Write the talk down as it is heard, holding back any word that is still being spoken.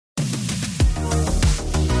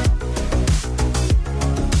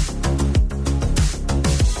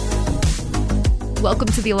Welcome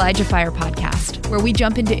to the ElijahFire podcast, where we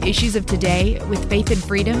jump into issues of today with faith and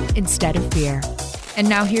freedom instead of fear. And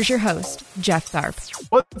now here's your host, Jeff Tharp.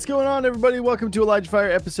 What's going on, everybody? Welcome to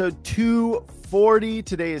ElijahFire episode 240.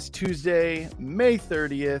 Today is Tuesday, May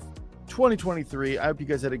 30th, 2023. I hope you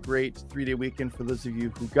guys had a great 3-day weekend for those of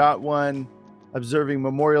you who got one. Observing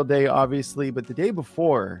Memorial Day, obviously, but the day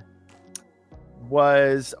before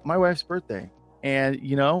was my wife's birthday. And,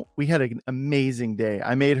 you know, we had an amazing day.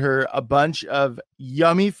 I made her a bunch of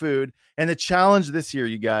yummy food. And the challenge this year,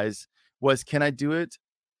 you guys, was can I do it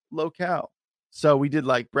low-cal? So we did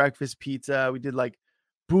like breakfast pizza. We did like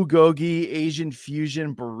bulgogi, Asian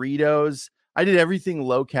fusion burritos. I did everything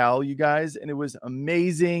low-cal, you guys. And it was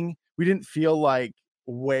amazing. We didn't feel like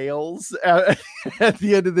whales at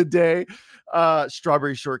the end of the day.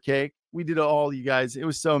 Strawberry shortcake. We did it all, you guys. It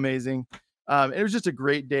was so amazing. It was just a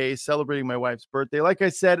great day celebrating my wife's birthday. Like I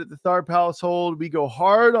said, at the Tharp household, we go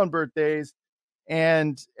hard on birthdays.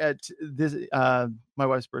 And at this, my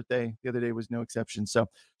wife's birthday the other day was no exception.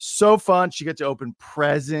 So fun. She got to open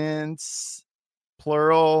presents,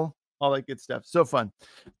 plural, all that good stuff. So fun.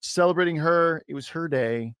 Celebrating her. It was her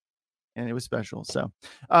day and it was special. So,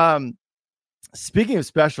 speaking of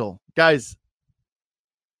special, guys,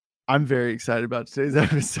 I'm very excited about today's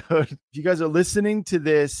episode. If you guys are listening to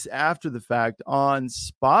this after the fact on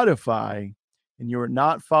Spotify and you're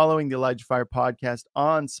not following the ElijahFire podcast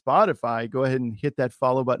on Spotify, go ahead and hit that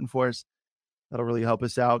follow button for us. That'll really help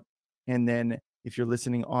us out. And then if you're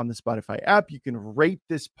listening on the Spotify app, you can rate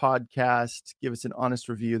this podcast, give us an honest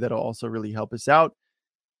review. That'll also really help us out.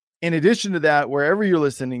 In addition to that, wherever you're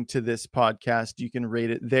listening to this podcast, you can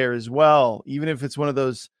rate it there as well. Even if it's one of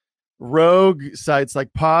those rogue sites like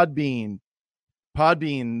Podbean,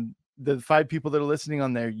 the 5 people that are listening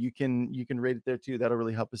on there, you can rate it there too. That'll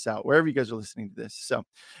really help us out wherever you guys are listening to this. So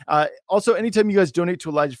also, anytime you guys donate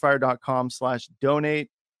to ElijahFire.com/donate,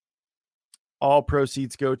 all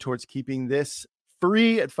proceeds go towards keeping this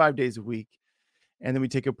free at 5 days a week. And then we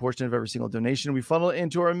take a portion of every single donation. We funnel it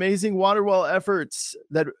into our amazing water well efforts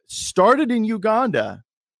that started in Uganda.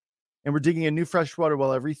 And we're digging a new freshwater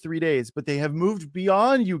well every 3 days, but they have moved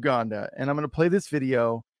beyond Uganda. And I'm going to play this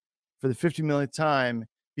video for the 50 millionth time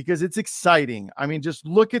because it's exciting. I mean, just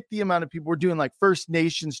look at the amount of people. We're doing like First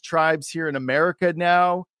Nations tribes here in America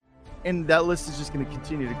now. And that list is just going to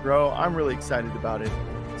continue to grow. I'm really excited about it.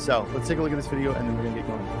 So let's take a look at this video and then we're going to get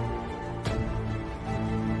going.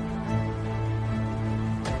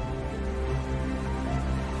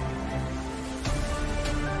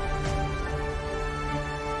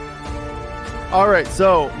 All right,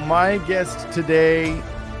 so my guest today, he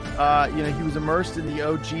was immersed in the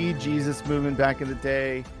OG Jesus movement back in the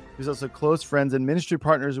day. He was also close friends and ministry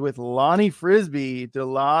partners with Lonnie Frisbee. Did a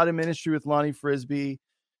lot of ministry with Lonnie Frisbee.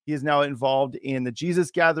 He is now involved in the Jesus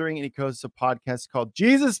Gathering, and he hosts a podcast called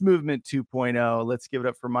Jesus Movement 2.0. Let's give it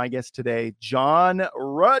up for my guest today, John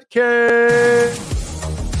RUTTKAY.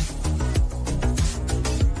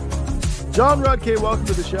 John RUTTKAY, welcome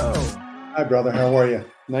to the show. Hi, brother. How are you?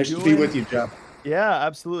 Nice to be with you, Jeff. Yeah,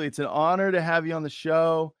 absolutely. It's an honor to have you on the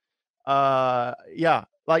show.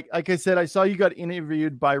 Like I said, I saw you got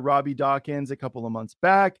interviewed by Robbie Dawkins a couple of months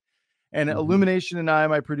back, and Illumination and I,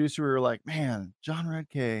 my producer, we were like, man, John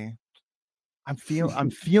RUTTKAY, I'm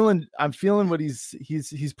feeling what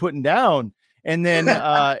he's putting down. And then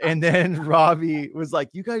and then Robbie was like,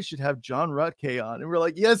 you guys should have John RUTTKAY on. And we're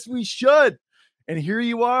like, yes, we should. And here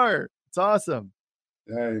you are. It's awesome.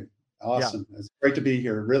 Hey, awesome. Yeah. It's great to be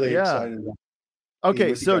here. Really excited about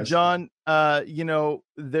okay, so John,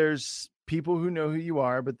 there's people who know who you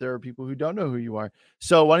are, but there are people who don't know who you are.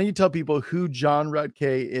 So why don't you tell people who John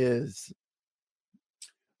RUTTKAY is?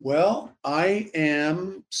 Well, I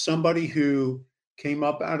am somebody who came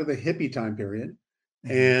up out of the hippie time period.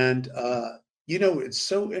 And, it's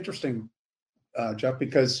so interesting, Jeff,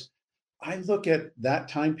 because I look at that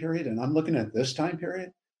time period and I'm looking at this time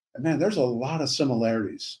period. And man, there's a lot of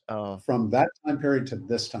similarities from that time period to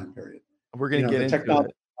this time period. We're going to get into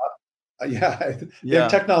technology. The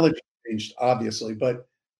technology changed, obviously, but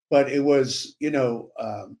it was, the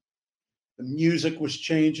music was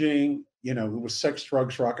changing. It was sex,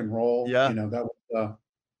 drugs, rock and roll. Yeah, that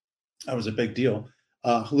was a big deal.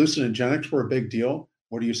 Hallucinogenics were a big deal.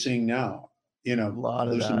 What are you seeing now? A lot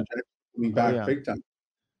of hallucinogenics coming back big time.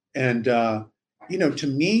 And to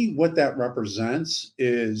me, what that represents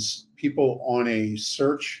is people on a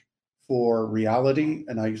search for reality,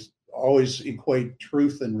 and I always equate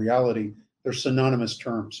truth and reality. They're synonymous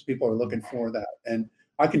terms. People are looking for that. And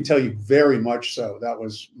I can tell you very much so. That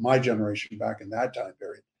was my generation back in that time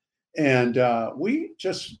period. And we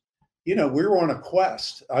just, we were on a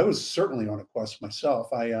quest. I was certainly on a quest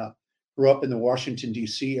myself. I grew up in the Washington,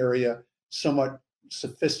 D.C. area, somewhat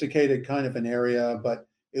sophisticated kind of an area, but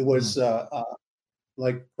it was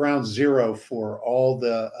like ground zero for all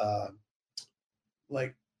the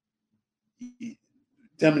like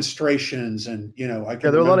demonstrations. And, you know, I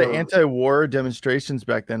can there were a lot of remember anti-war demonstrations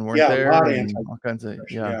back then, weren't there? a lot of And all kinds of,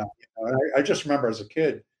 yeah. And I just remember as a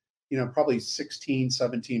kid, you know, probably 16,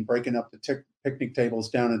 17, breaking up the picnic tables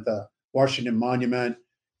down at the Washington Monument,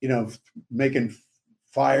 you know, making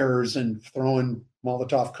fires and throwing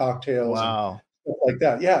Molotov cocktails and stuff like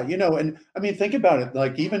that. Yeah, you know, and I mean, think about it.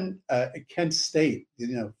 Like even at Kent State, you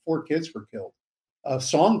know, 4 kids were killed. A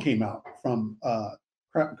song came out from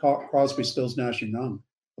Crosby, Stills, Nash and Young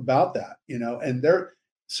about that, you know, and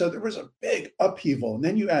so there was a big upheaval. And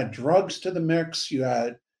then you add drugs to the mix. You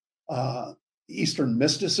add Eastern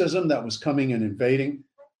mysticism that was coming and invading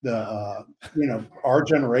the, you know, our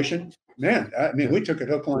generation. Man, I mean, we took it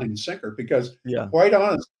hook, line, and sinker because, quite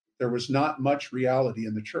honest, there was not much reality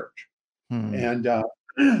in the church. And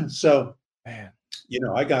so, you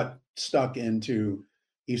know, I got stuck into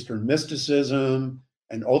Eastern mysticism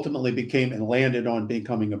and ultimately landed on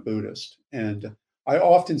becoming a Buddhist. And I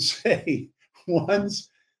often say one's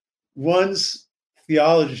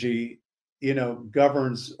theology, you know,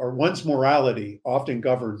 governs, or one's morality often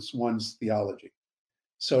governs one's theology.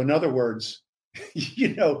 So in other words, you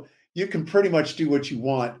know, you can pretty much do what you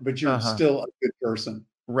want, but you're still a good person.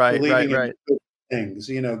 Right. In good things,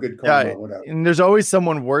 you know, good karma, whatever. And there's always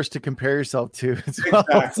someone worse to compare yourself to as well.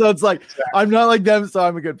 Exactly. So it's like, I'm not like them, so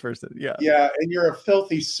I'm a good person. Yeah. Yeah. And you're a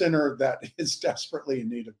filthy sinner that is desperately in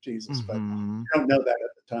need of Jesus, but you don't know that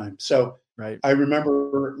at the time. So I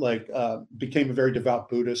remember became a very devout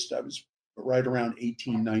Buddhist. I was right around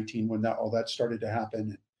 18, 19 when all that started to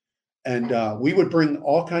happen. And we would bring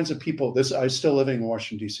all kinds of people. I was still living in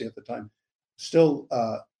Washington, D.C. at the time.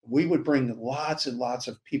 We would bring lots and lots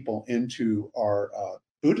of people into our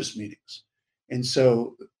Buddhist meetings. And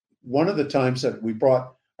so one of the times that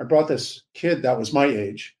I brought this kid that was my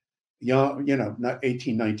age, young, you know, not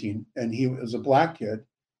 18, 19, and he was a Black kid.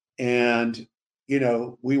 And, you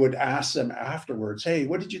know, we would ask them afterwards, hey,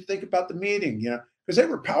 what did you think about the meeting? You know, because they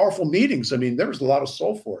were powerful meetings. I mean, there was a lot of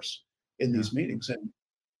soul force in these meetings. And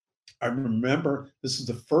I remember this is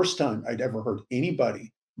the first time I'd ever heard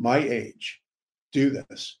anybody my age do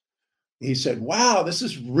this. He said, wow, this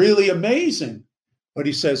is really amazing. But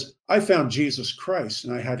he says, I found Jesus Christ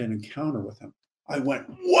and I had an encounter with him. I went,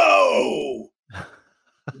 whoa,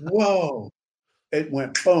 whoa. It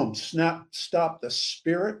went boom, snap, stop the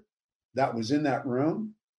spirit that was in that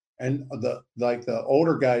room. And the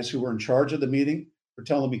older guys who were in charge of the meeting were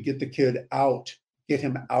telling me, get the kid out, get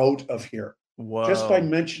him out of here. Whoa. Just by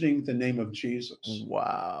mentioning the name of Jesus.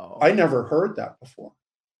 Wow. I never heard that before,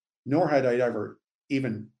 nor had I ever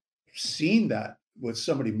even seen that with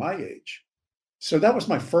somebody my age. So that was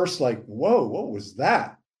my first whoa, what was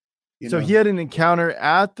that? So he had an encounter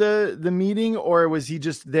at the meeting, or was he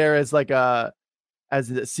just there as a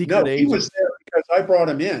secret agent? He was there because I brought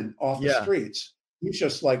him in off the streets. He's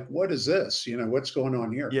just like, what is this? You know, what's going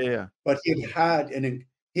on here? Yeah. But he had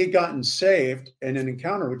gotten saved in an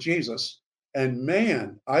encounter with Jesus. And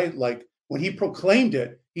man, when he proclaimed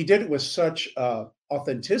it, he did it with such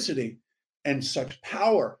authenticity and such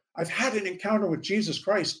power. I've had an encounter with Jesus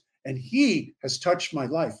Christ, and he has touched my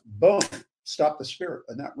life. Boom, stop the spirit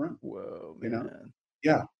in that room. Whoa, man. You know?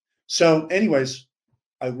 Yeah. So anyways,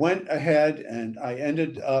 I went ahead and I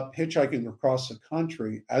ended up hitchhiking across the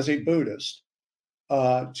country as a Buddhist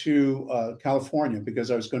to California,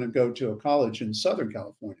 because I was going to go to a college in Southern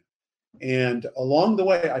California. And along the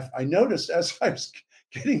way, I noticed as I was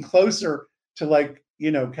getting closer to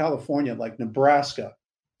California, like Nebraska,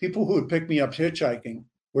 people who would pick me up hitchhiking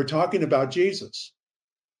were talking about Jesus.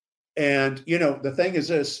 And, you know, the thing is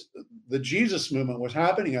this, the Jesus movement was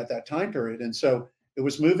happening at that time period. And so it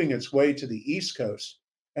was moving its way to the East Coast.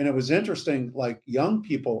 And it was interesting, like young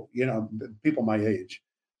people, you know, people my age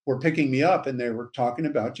were picking me up and they were talking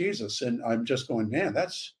about Jesus. And I'm just going, man,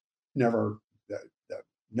 that's never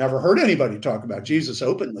heard anybody talk about Jesus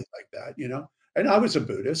openly like that, you know. And I was a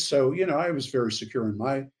Buddhist, so, you know, I was very secure in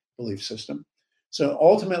my belief system. So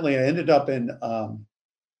ultimately I ended up in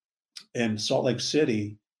Salt Lake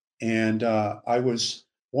City, and I was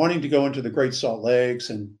wanting to go into the Great Salt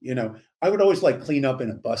Lakes, and, you know, I would always clean up in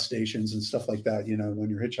at bus stations and stuff like that. You know, when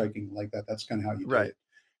you're hitchhiking like that, that's kind of how you do it.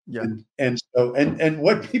 Yeah. And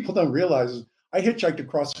what people don't realize is I hitchhiked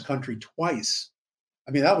across the country twice.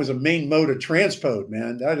 I mean, that was a main mode of transport,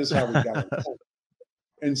 man. That is how we got it.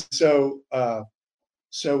 And so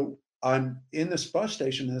I'm in this bus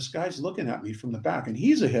station, and this guy's looking at me from the back, and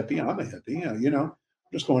he's a hippie. I'm a hippie, you know,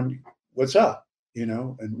 just going, what's up?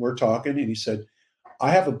 and we're talking, and he said,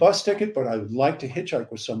 I have a bus ticket, but I would like to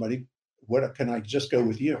hitchhike with somebody. What can I just go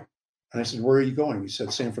with you? And I said, where are you going? He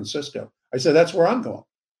said, San Francisco. I said, that's where I'm going.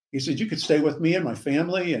 He said, you could stay with me and my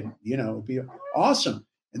family, and it'd be awesome.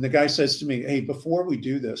 And the guy says to me, hey, before we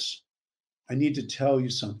do this, I need to tell you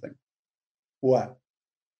something. What?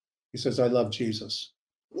 He says, I love Jesus.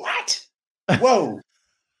 What? Whoa.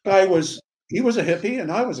 He was a hippie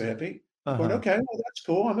and I was a hippie. But okay, well, that's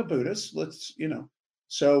cool. I'm a Buddhist. Let's,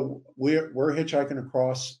 So we're hitchhiking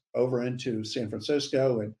across over into San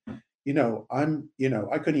Francisco, and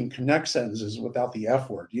I couldn't even connect sentences without the F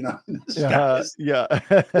word. This guy is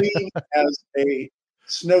clean as a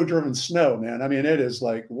snow-driven snow, man. I mean, it is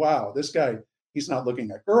like, wow, this guy, he's not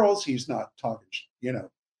looking at girls. He's not talking,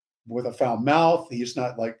 with a foul mouth. He's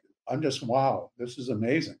not like, I'm just, wow, this is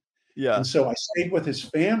amazing. Yeah. And so I stayed with his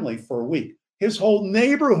family for a week. His whole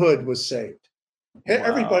neighborhood was saved. Wow.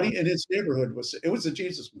 Everybody in his neighborhood it was a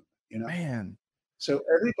Jesus movement, Man. So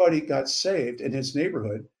everybody got saved in his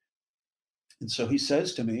neighborhood. And so he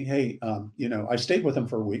says to me, hey, I stayed with him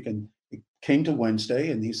for a week, and he came to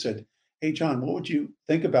Wednesday, and he said, hey, John, what would you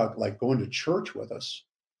think about like going to church with us?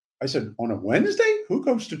 I said, on a Wednesday? Who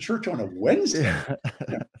goes to church on a Wednesday?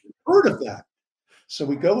 I've heard of that. So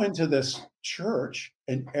we go into this church,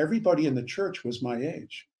 and everybody in the church was my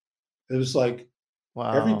age. It was like,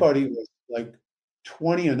 wow. Everybody was like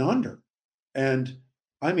 20 and under. And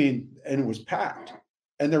it was packed.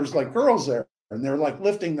 And there was like girls there, and they're like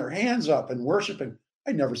lifting their hands up and worshiping.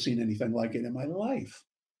 I'd never seen anything like it in my life.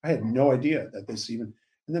 I had no idea that this even,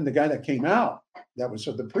 and then the guy that came out, that was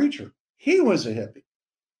the preacher, he was a hippie.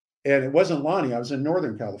 And it wasn't Lonnie, I was in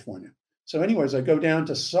Northern California. So anyways, I go down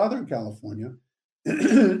to Southern California,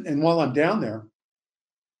 and while I'm down there,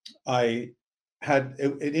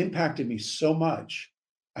 it impacted me so much.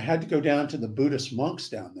 I had to go down to the Buddhist monks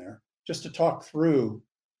down there just to talk through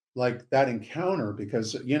like that encounter,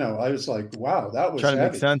 because, I was like, wow, that was trying to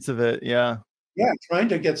make sense of it. Yeah. Yeah. Trying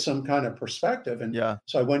to get some kind of perspective. And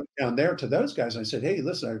so I went down there to those guys. And I said, hey,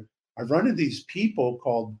 listen, I've run into these people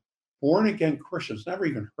called born again Christians. Never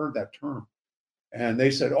even heard that term. And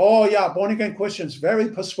they said, oh yeah, born again Christians, very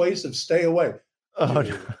persuasive. Stay away. Oh,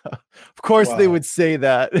 no. Of course they would say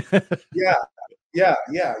that. Yeah.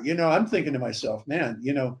 I'm thinking to myself, man,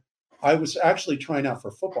 I was actually trying out for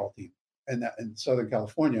a football team in Southern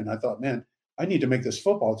California. And I thought, man, I need to make this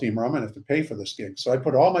football team or I'm going to have to pay for this gig. So I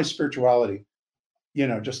put all my spirituality,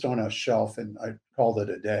 just on a shelf, and I called it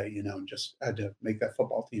a day, and just had to make that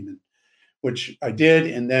football team, and which I did.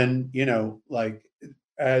 And then, like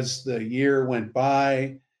as the year went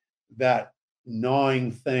by, that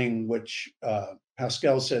gnawing thing, which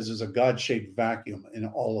Pascal says is a God-shaped vacuum in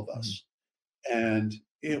all of us. And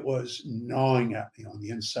it was gnawing at me on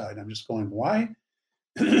the inside. I'm just going, why?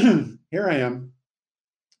 Here I am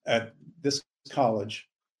at this college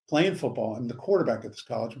playing football. I'm the quarterback at this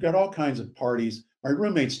college. We've got all kinds of parties. My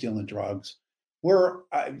roommate's dealing drugs.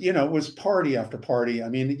 It was party after party. I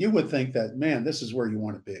mean, you would think that, man, this is where you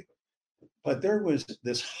want to be. But there was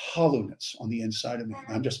this hollowness on the inside of me.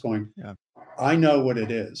 I'm just going, I know what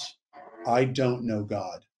it is. I don't know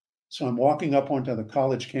God. So I'm walking up onto the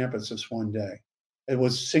college campus this one day. It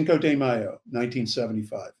was Cinco de Mayo,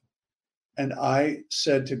 1975. And I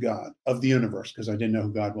said to God of the universe, because I didn't know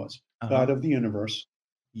who God was, God of the universe,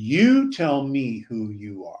 you tell me who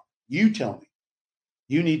you are. You tell me.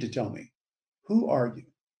 You need to tell me. Who are you?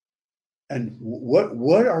 And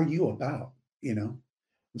what are you about? And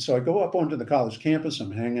so I go up onto the college campus. I'm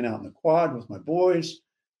hanging out in the quad with my boys.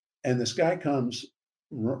 And this guy coming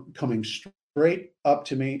straight up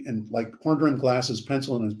to me, and like horn-rimmed glasses,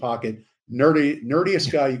 pencil in his pocket,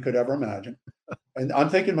 nerdiest guy you could ever imagine. And I'm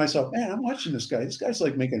thinking to myself, man, I'm watching this guy. This guy's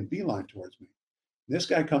like making a beeline towards me. This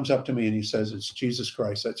guy comes up to me and he says, it's Jesus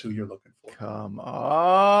Christ. That's who you're looking for. Come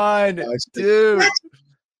on, said, dude. what?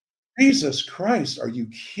 Jesus Christ, are you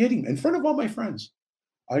kidding? In front of all my friends.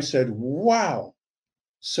 I said, wow.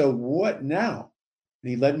 So what now? And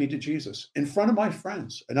he led me to Jesus in front of my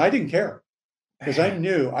friends. And I didn't care, because I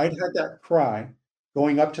knew I'd had that cry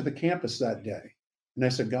going up to the campus that day. And I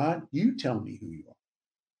said, God, you tell me who you are.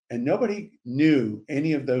 And nobody knew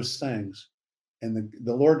any of those things. And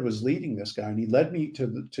the Lord was leading this guy, and he led me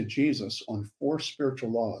to Jesus on 4 spiritual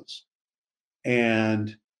laws.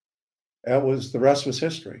 And the rest was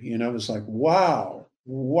history. It was like, wow.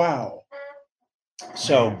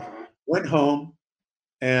 So went home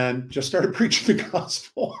and just started preaching the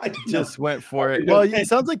gospel. I just went for it. Well, it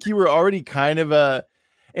sounds like you were already kind of an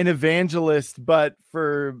evangelist, but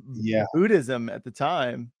for Buddhism at the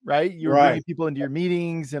time, right? You were bringing people into your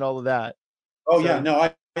meetings and all of that. Oh, so, yeah. No,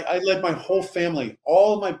 I led my whole family.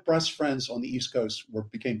 All of my best friends on the East Coast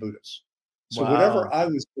became Buddhists. So whatever I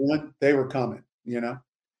was doing, they were coming,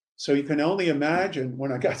 So you can only imagine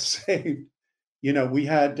when I got saved, we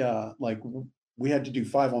had we had to do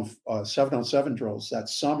 7-on-7 drills that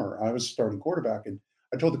summer. I was starting quarterback, and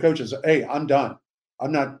I told the coaches, "Hey, I'm done.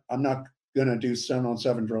 I'm not going to do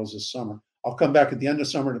 7-on-7 drills this summer. I'll come back at the end of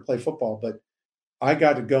summer to play football, but I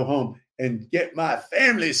got to go home and get my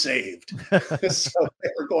family saved." So they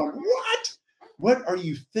were going, "What? What are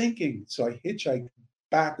you thinking?" So I hitchhiked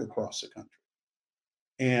back across the country.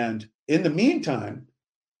 And in the meantime,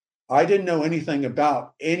 I didn't know anything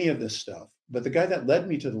about any of this stuff, but the guy that led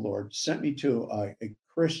me to the Lord sent me to a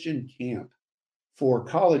Christian camp for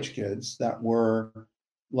college kids that were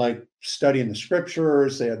like studying the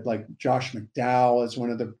scriptures. They had like Josh McDowell as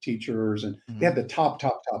one of the teachers, and they had the top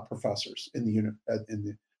professors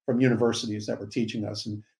from universities that were teaching us,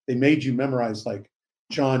 and they made you memorize like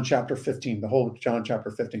John chapter 15, the whole John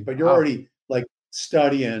chapter 15. But you're already like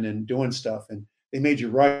studying and doing stuff, and they made you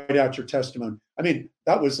write out your testimony. I mean,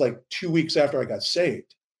 that was like 2 weeks after I got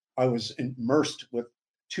saved. I was immersed with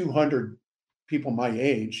 200 people my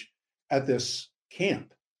age at this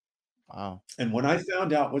camp. Wow. And when I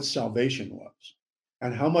found out what salvation was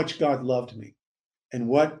and how much God loved me and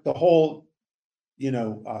what the whole, in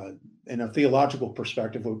a theological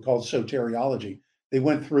perspective, we called soteriology, they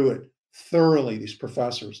went through it thoroughly, these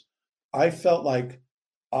professors. I felt like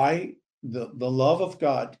the love of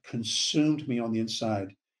God consumed me on the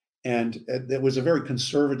inside. And it was a very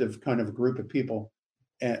conservative kind of a group of people.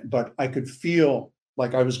 But I could feel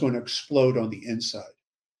like I was going to explode on the inside.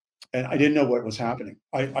 And I didn't know what was happening.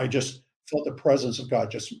 I just felt the presence of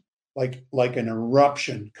God, just like an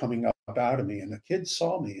eruption coming up out of me. And the kid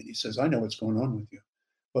saw me and he says, "I know what's going on with you.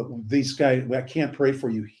 But these guys, I can't pray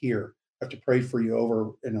for you here. I have to pray for you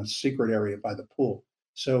over in a secret area by the pool."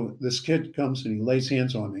 So this kid comes and he lays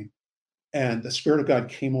hands on me. And the Spirit of God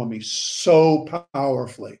came on me so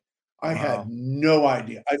powerfully. I had no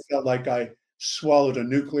idea. I felt like I swallowed a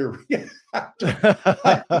nuclear reactor.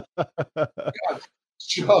 God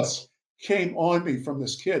just came on me from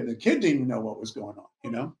this kid. The kid didn't even know what was going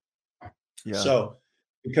on, Yeah. So,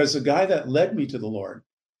 because the guy that led me to the Lord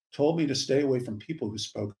told me to stay away from people who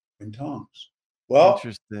spoke in tongues. Well,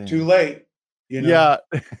 too late, Yeah.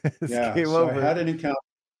 Yeah. So I had an encounter.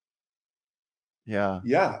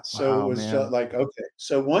 Yeah. So it was like, okay.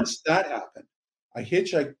 So once that happened, I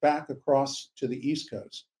hitchhiked back across to the East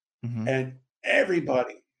Coast, and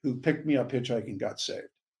everybody who picked me up hitchhiking got saved.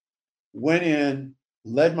 Went in,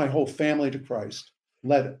 led my whole family to Christ,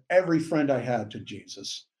 led every friend I had to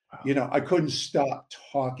Jesus. Wow. I couldn't stop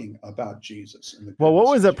talking about Jesus. Well, what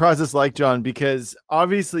was that process like, John? Because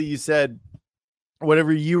obviously you said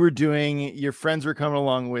whatever you were doing, your friends were coming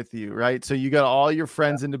along with you, right? So you got all your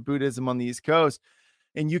friends into Buddhism on the East Coast,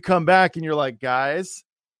 and you come back and you're like, "Guys,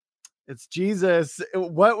 it's Jesus."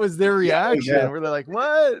 What was their reaction? Yeah. Were they like,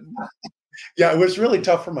 "What?" Yeah, it was really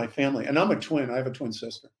tough for my family. And I'm a twin. I have a twin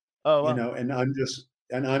sister. Oh, wow.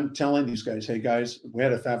 And I'm telling these guys, "Hey guys, we had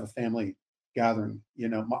to have a family gathering."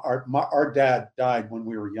 Our dad died when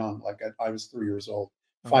we were young. Like I was 3 years old,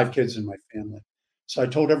 5 kids in my family. So I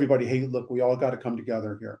told everybody, "Hey, look, we all got to come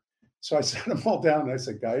together here." So I sat them all down and I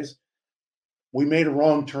said, "Guys, we made a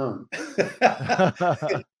wrong turn.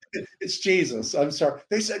 It's Jesus. I'm sorry."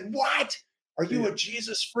 They said, "What? Are you a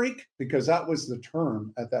Jesus freak?" Because that was the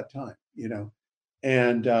term at that time,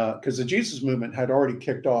 and because the Jesus movement had already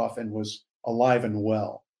kicked off and was alive and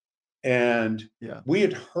well. And we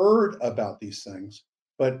had heard about these things,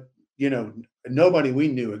 but, nobody we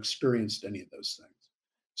knew experienced any of those things.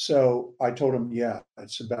 So I told them, "Yeah,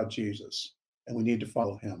 it's about Jesus and we need to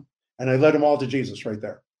follow him." And I led them all to Jesus right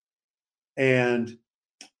there, and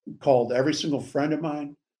called every single friend of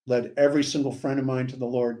mine, led every single friend of mine to the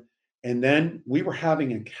Lord. And then we were having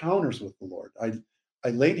encounters with the Lord. I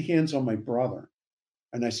laid hands on my brother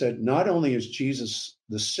and I said, "Not only is Jesus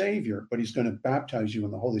the Savior, but he's going to baptize you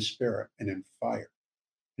in the Holy Spirit and in fire."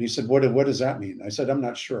 And he said, what does that mean? I said, "I'm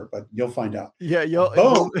not sure, but you'll find out." Yeah.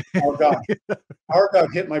 Boom. Our God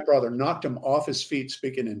hit my brother, knocked him off his feet,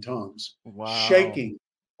 speaking in tongues, shaking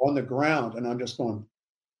on the ground. And I'm just going,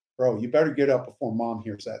 "Bro, you better get up before mom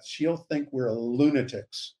hears that. She'll think we're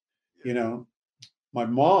lunatics." My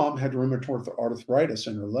mom had rheumatoid arthritis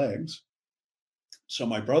in her legs. So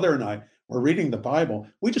my brother and I were reading the Bible.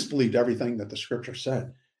 We just believed everything that the scripture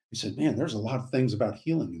said. We said, "Man, there's a lot of things about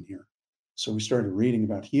healing in here." So we started reading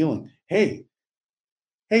about healing. Hey,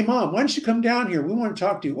 Mom, why don't you come down here? We want to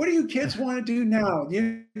talk to you. What do you kids want to do now?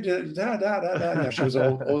 Yeah, she was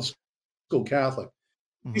old school Catholic.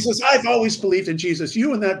 He says, I've always believed in Jesus.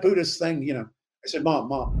 You and that Buddhist thing, I said,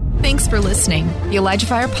 Mom. Thanks for listening. The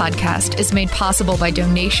ElijahFire podcast is made possible by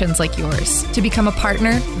donations like yours. To become a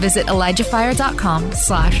partner, visit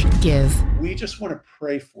ElijahFire.com/give. We just want to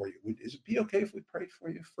pray for you. Is it be okay if we pray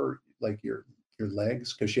for you for like your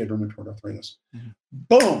legs? Because she had rheumatoid arthritis. Mm-hmm.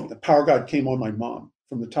 Boom! The power of God came on my mom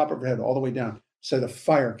from the top of her head all the way down. So the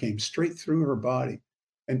fire came straight through her body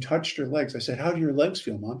and touched her legs. I said, how do your legs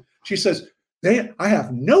feel, Mom? She says, I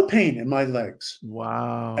have no pain in my legs.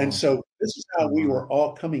 Wow. And so this is how we were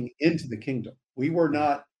all coming into the kingdom. We were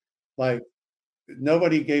not like,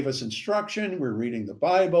 nobody gave us instruction. We're reading the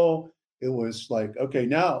Bible. It was like, okay,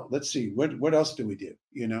 now let's see, what else do we do?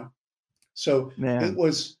 So It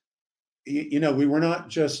was, we were not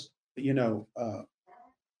just, we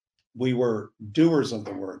were doers of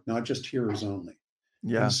the word, not just hearers only.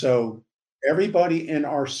 Yeah. And so everybody in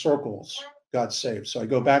our circles got saved. So I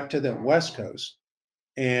go back to the West Coast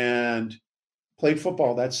and played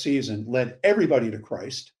football that season, led everybody to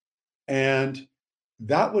Christ. And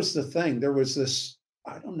that was the thing. There was this,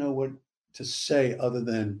 I don't know what to say other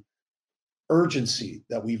than urgency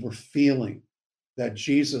that we were feeling that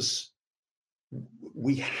Jesus,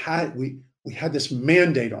 we had this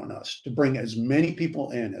mandate on us to bring as many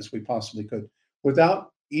people in as we possibly could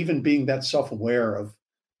without even being that self-aware of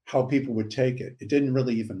how people would take it. It didn't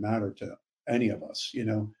really even matter to any of us,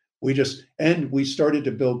 we started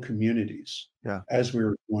to build communities as we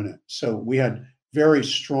were doing it. So we had very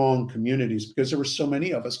strong communities because there were so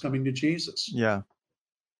many of us coming to Jesus. Yeah.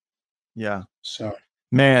 So,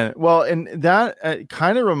 man, well, and that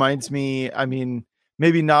kind of reminds me, I mean,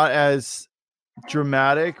 maybe not as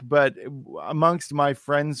dramatic, but amongst my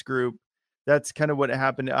friends group, that's kind of what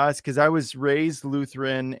happened to us. Cause I was raised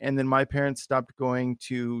Lutheran and then my parents stopped going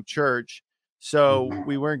to church. So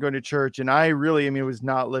we weren't going to church, and I was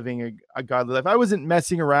not living a godly life. I wasn't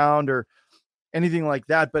messing around or anything like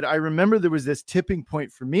that. But I remember there was this tipping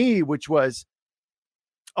point for me, which was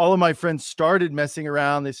all of my friends started messing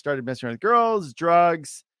around. They started messing around with girls,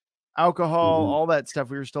 drugs, alcohol, all that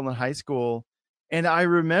stuff. We were still in high school. And I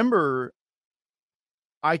remember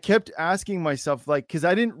I kept asking myself, like, because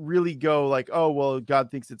I didn't really go like, oh, well,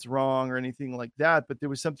 God thinks it's wrong or anything like that. But there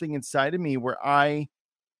was something inside of me where I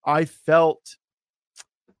felt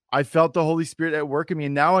the Holy Spirit at work in me.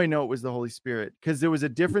 And now I know it was the Holy Spirit, because there was a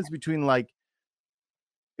difference between like,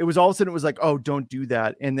 it was all of a sudden it was like, oh, don't do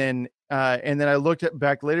that. And then I looked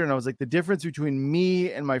back later and I was like, the difference between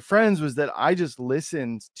me and my friends was that I just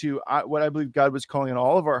listened to what I believe God was calling in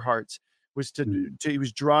all of our hearts was he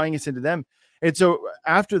was drawing us into them. And so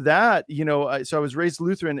after that, so I was raised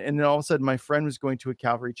Lutheran, and then all of a sudden my friend was going to a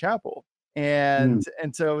Calvary chapel. And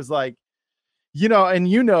so it was like, they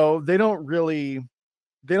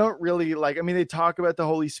don't really like, I mean, they talk about the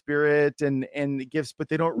Holy Spirit and the gifts, but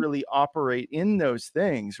they don't really operate in those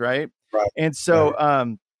things. Right. And so,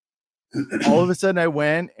 all of a sudden I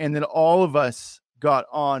went, and then all of us got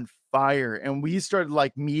on fire, and we started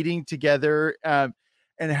like meeting together, and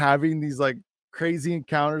having these like crazy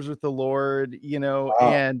encounters with the Lord,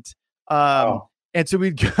 and so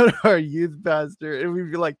we'd go to our youth pastor and we'd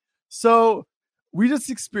be like, so we just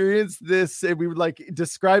experienced this, and we would like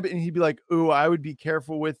describe it, and he'd be like, "Ooh, I would be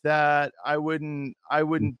careful with that. I wouldn't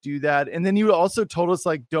do that." And then he would also told us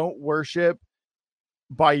like, "Don't worship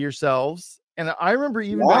by yourselves." And I remember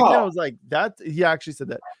even back then, I was like, "That." He actually said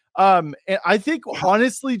that. And I think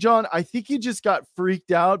honestly, John, I think he just got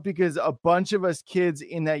freaked out because a bunch of us kids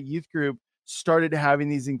in that youth group started having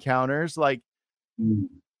these encounters, like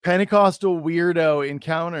Pentecostal weirdo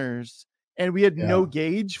encounters. And we had no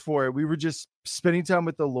gauge for it. We were just spending time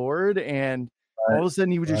with the Lord, and all of a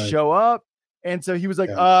sudden he would just show up. And so he was like,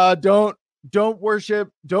 don't worship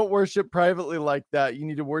privately like that. You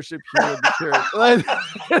need to worship here in the church.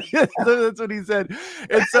 So that's what he said.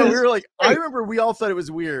 And so we were like, I remember we all thought it was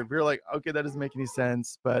weird. We were like, okay, that doesn't make any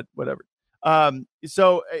sense, but whatever.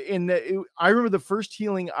 So I remember the first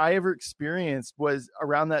healing I ever experienced was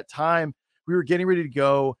around that time. We were getting ready to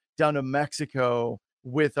go down to Mexico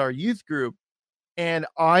with our youth group, and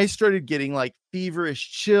I started getting like feverish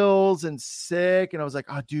chills and sick. And I was like,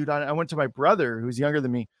 oh dude, I went to my brother who's younger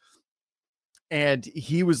than me. And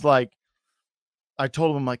he was like, I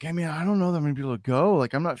told him, like, hey man, I don't know that I'm gonna be able to go.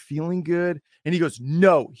 Like, I'm not feeling good. And he goes,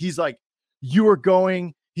 no, he's like, you are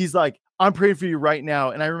going. He's like, I'm praying for you right now.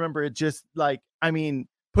 And I remember it just like, I mean,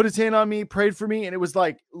 put his hand on me, prayed for me. And it was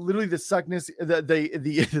like literally the sickness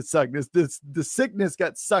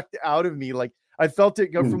got sucked out of me. Like I felt it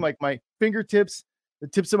go from like my fingertips, the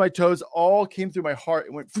tips of my toes, all came through my heart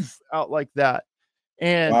and went out like that.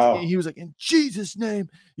 And Wow. he was like, in Jesus' name,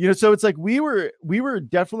 so it's like we were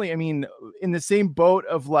definitely, I mean, in the same boat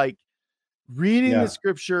of like reading the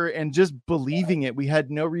scripture and just believing it. We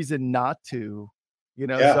had no reason not to, so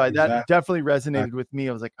that definitely resonated with me.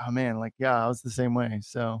 I was like, oh man, like, yeah, I was the same way.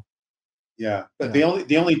 So but the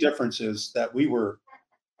only difference is that we were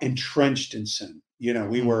entrenched in sin.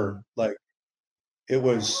 We were like,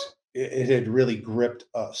 it had really gripped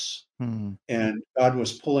us, and God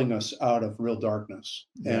was pulling us out of real darkness,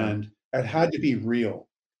 and it had to be real.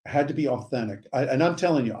 It had to be authentic. And I'm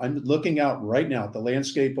telling you, I'm looking out right now at the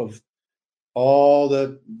landscape of all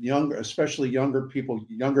the younger, especially younger people,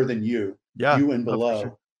 younger than you and below.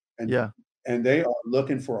 Sure. And they are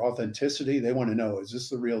looking for authenticity. They want to know, is this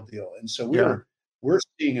the real deal? And so we're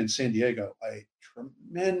seeing in San Diego a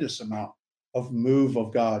tremendous amount of move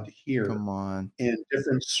of God here. Come on. In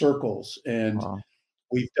different circles. And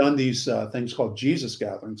we've done these things called Jesus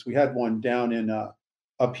gatherings. We had one down in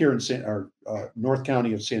up here in North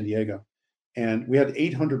County of San Diego, and we had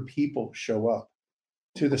 800 people show up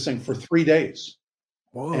to this thing for 3 days.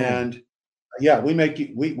 Whoa. And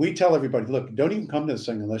we tell everybody, look, don't even come to this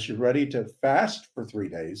thing unless you're ready to fast for 3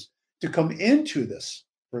 days to come into this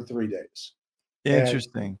for 3 days.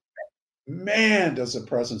 Interesting. And man, does the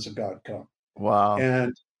presence of God come. Wow.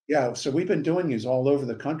 And so we've been doing these all over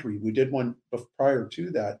the country. We did one prior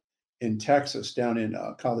to that in Texas, down in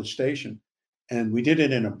College Station, and we did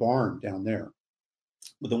it in a barn down there.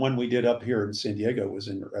 But the one we did up here in San Diego was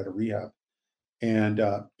at a rehab. And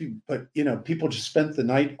but people just spent the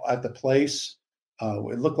night at the place.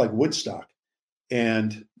 It looked like Woodstock,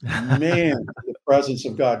 and man, the presence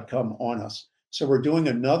of God come on us. So we're doing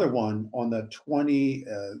another one on the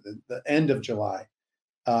the end of July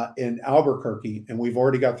in Albuquerque, and we've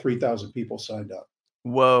already got 3,000 people signed up.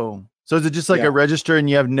 Whoa! So is it just like a register, and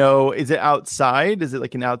you have is it outside? Is it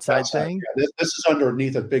like an outside thing? Yeah, this is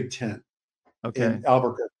underneath a big tent. Okay. In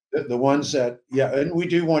Albuquerque. The ones that, and we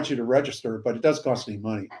do want you to register, but it does cost any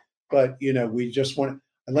money. But, we just I'd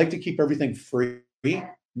like to keep everything free.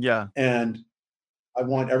 Yeah. And I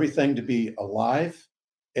want everything to be alive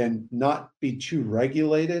and not be too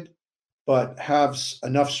regulated, but have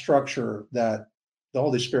enough structure that the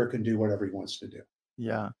Holy Spirit can do whatever he wants to do.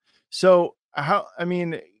 Yeah. So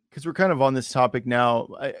because we're kind of on this topic now,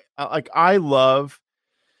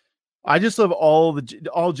 I just love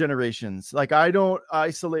all generations. Like, I don't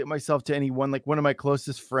isolate myself to anyone. Like, one of my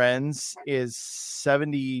closest friends is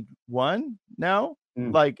 71 now.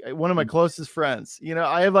 Like, one of my closest friends,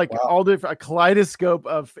 I have all different, a kaleidoscope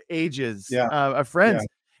of ages, of friends,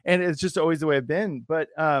 and it's just always the way I've been. But,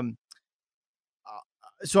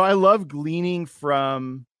 so I love gleaning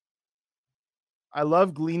from,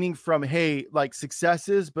 hey, like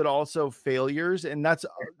successes, but also failures. And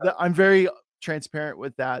I'm very transparent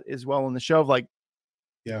with that as well on the show. Like,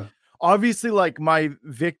 obviously, like, my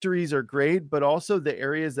victories are great, but also the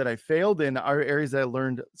areas that I failed in are areas that I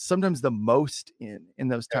learned sometimes the most in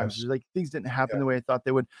those times. Like, things didn't happen the way I thought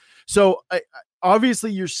they would. So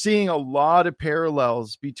obviously you're seeing a lot of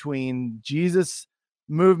parallels between Jesus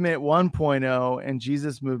movement 1.0 and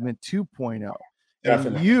Jesus movement 2.0.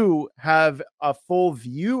 And you have a full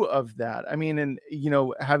view of that. I mean, and,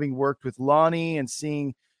 having worked with Lonnie and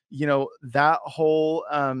seeing, that whole,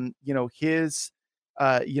 his,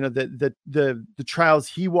 the trials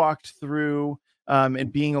he walked through,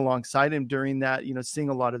 and being alongside him during that, seeing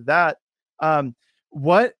a lot of that.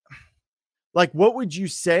 What would you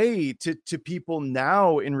say to people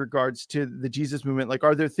now in regards to the Jesus movement? Like,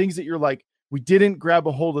 are there things that you're like, we didn't grab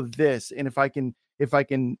a hold of this, and if I can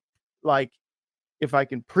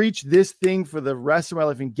preach this thing for the rest of my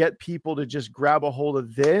life and get people to just grab a hold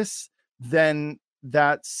of this, then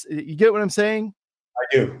you get what I'm saying? I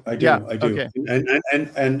do. Yeah, I do. Okay.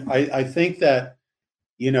 And I think that,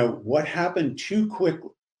 what happened too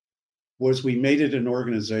quickly was we made it an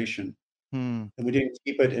organization, and we didn't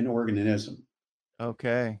keep it an organism.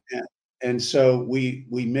 Okay. And so we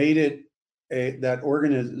made it that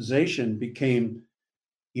organization became,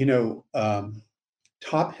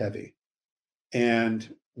 top heavy,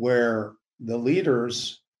 and where the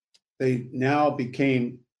leaders, they now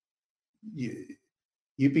became,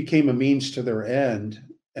 you became a means to their end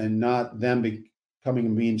and not them becoming a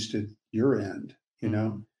means to your end,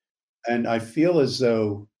 And I feel as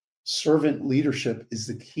though servant leadership is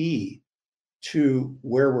the key to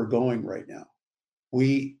where we're going right now.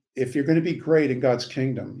 If you're going to be great in God's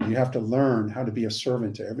kingdom, you have to learn how to be a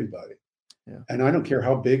servant to everybody. Yeah. And I don't care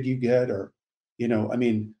how big you get, or,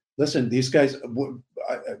 listen, these guys,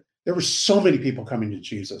 there were so many people coming to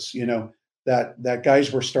Jesus, that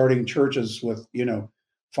guys were starting churches with,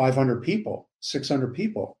 500 people, 600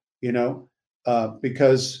 people,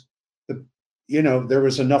 because there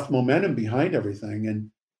was enough momentum behind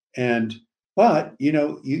everything. But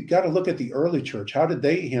you got to look at the early church. How did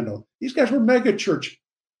they handle? These guys were mega church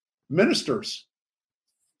ministers.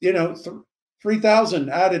 3,000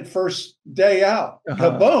 added first day out.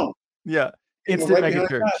 Kaboom. Yeah. Instant mega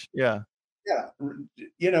church. Yeah.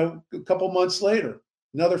 Yeah. A couple months later,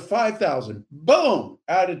 another 5,000, boom,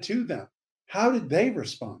 added to them. How did they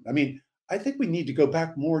respond? I mean, I think we need to go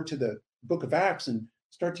back more to the book of Acts and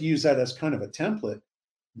start to use that as kind of a template.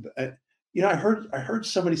 I heard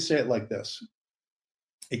somebody say it like this.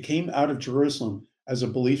 It came out of Jerusalem as a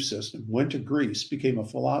belief system, went to Greece, became a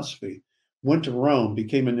philosophy, went to Rome,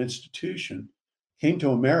 became an institution, came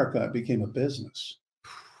to America, it became a business.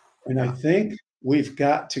 And I think we've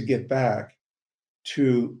got to get back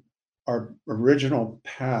to our original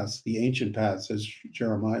paths, the ancient paths, as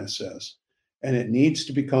Jeremiah says. And it needs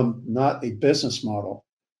to become not a business model,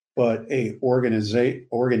 but a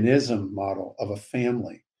organism model of a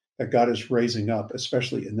family that God is raising up,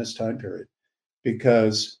 especially in this time period,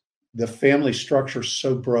 because the family structure is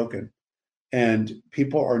so broken and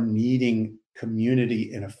people are needing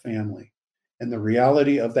community in a family. And the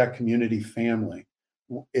reality of that community family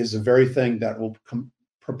is the very thing that will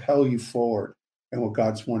propel you forward and what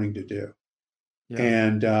God's wanting to do. Yeah.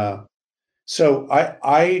 And so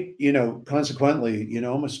I consequently,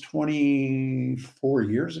 almost 24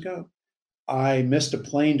 years ago, I missed a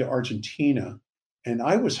plane to Argentina, and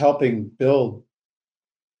I was helping build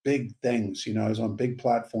big things. I was on big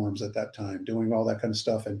platforms at that time, doing all that kind of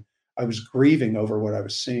stuff. And I was grieving over what I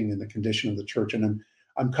was seeing in the condition of the church. And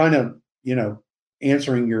I'm kind of,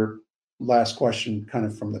 answering your last question kind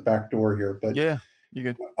of from the back door here, but yeah,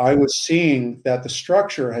 you're good. I was seeing that the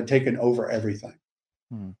structure had taken over everything.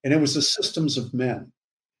 And it was the systems of men.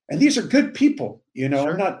 And these are good people, Sure.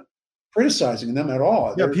 I'm not criticizing them at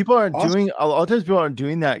all. Yeah, people aren't awesome. a lot of times people aren't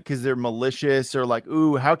doing that because they're malicious or like,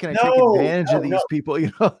 ooh, how can I take advantage of these people?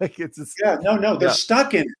 Like it's just, they're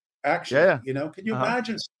stuck in it, actually. Yeah. Can you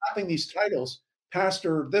imagine slapping these titles,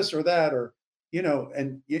 pastor this or that, or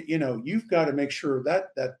and you've got to make sure that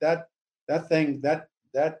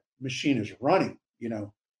machine is running,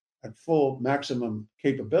 at full maximum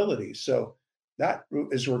capability. So that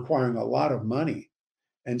is requiring a lot of money.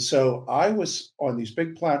 And so I was on these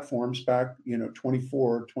big platforms back,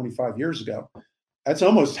 24, 25 years ago. That's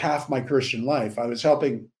almost half my Christian life. I was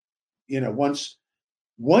helping, once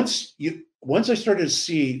I started to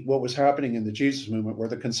see what was happening in the Jesus movement, where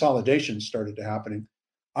the consolidation started to happening,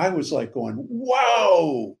 I was like going,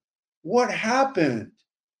 wow, what happened?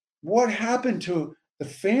 What happened to the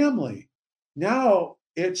family? Now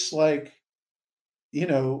it's like,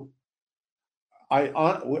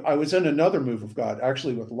 I was in another move of God,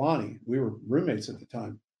 actually with Lonnie. We were roommates at the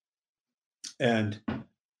time. And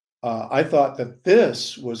I thought that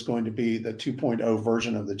this was going to be the 2.0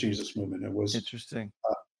 version of the Jesus movement. It was interesting.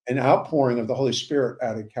 An outpouring of the Holy Spirit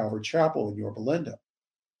at Calvary Chapel in Yorba Linda.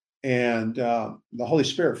 And the Holy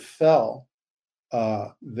Spirit fell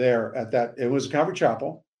there at that. It was Calvary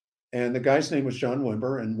Chapel. And the guy's name was John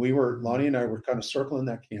Wimber. And Lonnie and I were kind of circling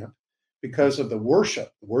that camp because of the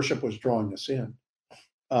worship. The worship was drawing us in.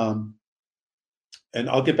 And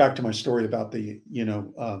I'll get back to my story about the,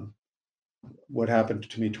 what happened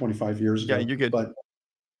to me 25 years ago. Yeah, you're good. But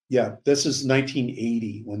yeah, this is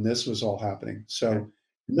 1980 when this was all happening. So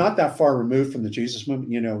not that far removed from the Jesus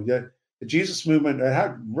movement. The Jesus movement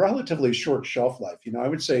had relatively short shelf life. I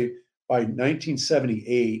would say by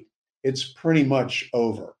 1978, it's pretty much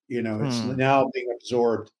over. It's now being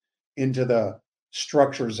absorbed into the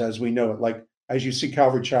structures as we know it. Like as you see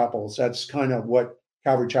Calvary Chapels, that's kind of what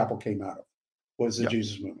Calvary Chapel came out of, was the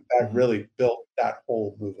Jesus movement. That really built that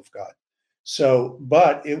whole move of God. So,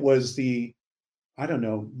 but it was the,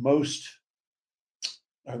 most,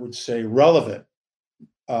 I would say, relevant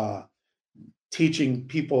teaching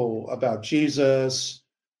people about Jesus,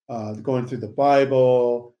 going through the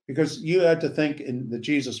Bible, because you had to think in the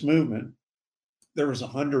Jesus movement, there was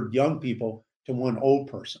 100 young people to one old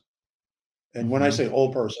person. And when I say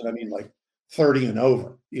old person, I mean like 30 and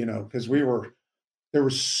over, because there were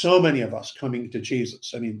so many of us coming to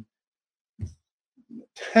Jesus. I mean,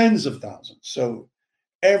 tens of thousands. So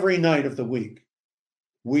every night of the week,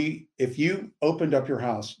 if you opened up your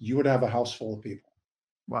house, you would have a house full of people.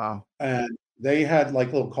 Wow. And they had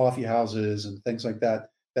like little coffee houses and things like that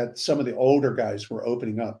some of the older guys were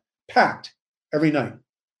opening up, packed every night.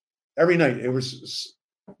 Every night. It was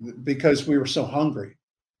because we were so hungry.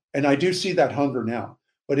 And I do see that hunger now.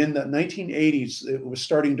 But in the 1980s, it was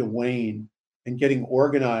starting to wane and getting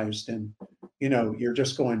organized. And, you're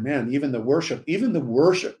just going, man, even the worship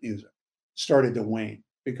music started to wane.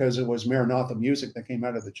 because it was Maranatha music that came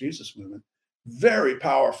out of the Jesus movement. Very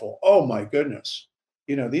powerful. Oh my goodness.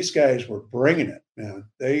 These guys were bringing it, man.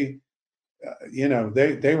 They,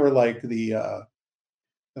 they were like the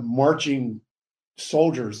marching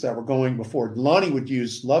soldiers that were going before. Lonnie would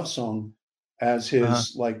use Love Song as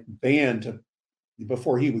his like band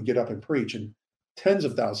before he would get up and preach, and tens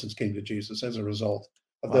of thousands came to Jesus as a result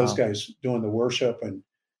of those guys doing the worship and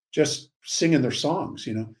just singing their songs,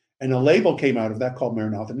 and a label came out of that called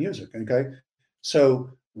Maranatha Music. Okay.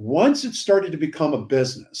 So once it started to become a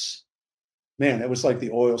business, man, it was like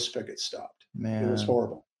the oil spigot stopped. Man. It was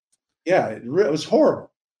horrible. Yeah, it was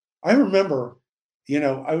horrible. I remember,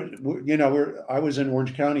 I was in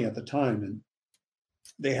Orange County at the time, and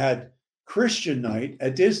they had Christian night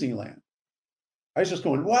at Disneyland. I was just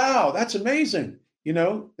going, wow, that's amazing.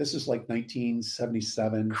 This is like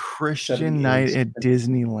 1977. Christian night at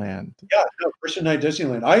Disneyland. Yeah, no, Christian night at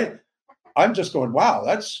Disneyland. I'm just going, wow,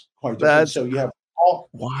 that's quite different. So you have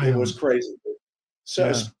it was crazy. So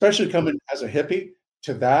especially coming as a hippie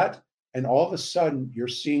to that, and all of a sudden you're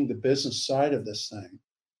seeing the business side of this thing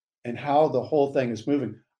and how the whole thing is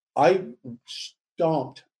moving. I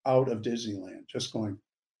stomped out of Disneyland just going,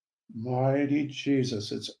 mighty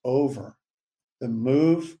Jesus, it's over.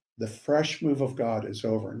 The fresh move of God is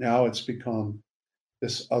over. Now it's become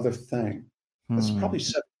this other thing. It's probably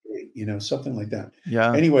 78, something like that.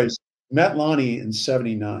 Yeah. Anyways, met Lonnie in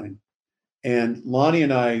 79. And Lonnie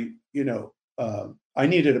and I, I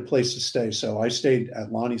needed a place to stay. So I stayed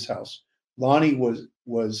at Lonnie's house. Lonnie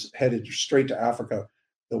was headed straight to Africa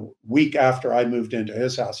the week after I moved into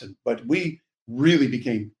his house. But we really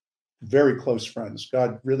became very close friends.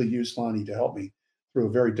 God really used Lonnie to help me through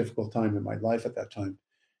a very difficult time in my life at that time.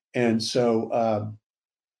 And so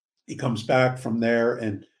he comes back from there,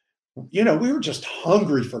 and, we were just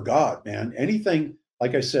hungry for God, man. Anything,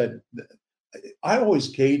 like I said, I always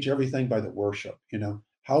gauge everything by the worship,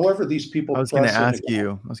 however these people. I was going to ask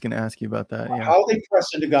you about that. Yeah. How they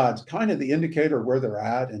press into God's kind of the indicator of where they're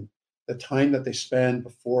at and the time that they spend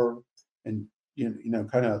before, and,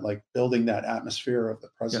 kind of like building that atmosphere of the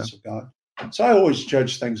presence of God. So I always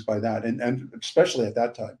judge things by that, and especially at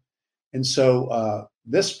that time. And so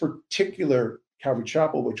this particular Calvary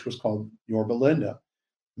Chapel, which was called Yorba Linda,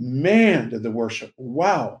 man, did the worship.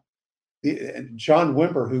 Wow. John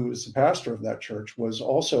Wimber, who was the pastor of that church, was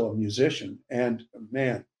also a musician, and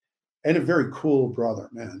a very cool brother,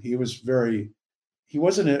 man. He wasn't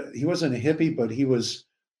a hippie, but he was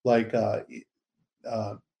like,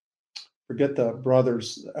 forget the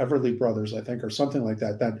brothers, Everly Brothers, I think, or something like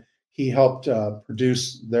that he helped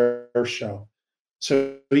produce their show.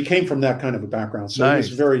 So he came from that kind of a background. So nice.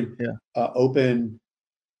 He was very open,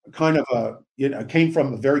 kind of came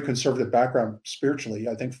from a very conservative background spiritually,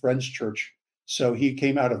 I think Friends Church. So he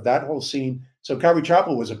came out of that whole scene. So Calvary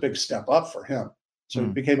Chapel was a big step up for him. So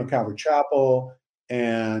it became a Calvary Chapel,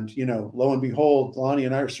 and, lo and behold, Lonnie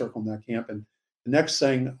and I are circling that camp. And the next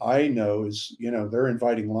thing I know is, they're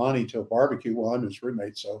inviting Lonnie to a barbecue. Well, I'm his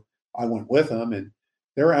roommate, so I went with him, and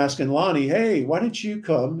they're asking Lonnie, hey, why don't you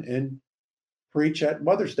come and preach at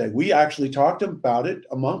Mother's Day? We actually talked about it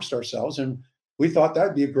amongst ourselves, and we thought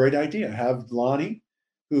that'd be a great idea. Have Lonnie,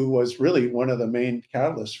 who was really one of the main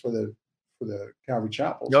catalysts for the Calvary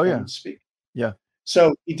Chapel, speak. Yeah.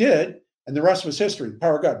 So he did, and the rest was history. The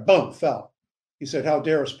power of God, boom, fell. He said, how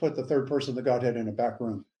dare us put the third person of the Godhead in a back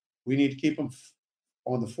room? We need to keep them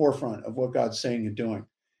on the forefront of what God's saying and doing.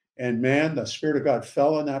 And man, the Spirit of God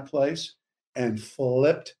fell in that place and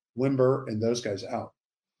flipped Wimber and those guys out.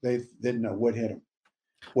 They didn't know what hit them.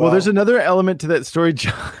 Well, there's another element to that story,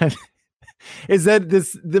 John, is that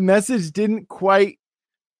the message didn't quite,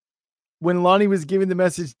 when Lonnie was giving the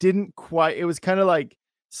message, it was kind of like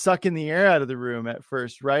sucking the air out of the room at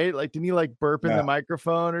first, right? Like, didn't he like burp in the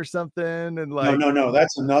microphone or something? And like, no,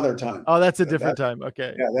 that's another time. Oh, that's a different time.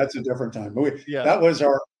 Okay. Yeah, that's a different time. That was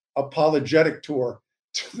our apologetic tour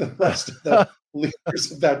to the rest of the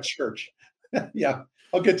leaders of that church. Yeah.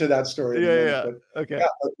 I'll get to that story. Yeah. Okay.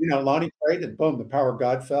 Yeah, Lonnie prayed, and boom, the power of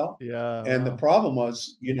God fell. Yeah. And the problem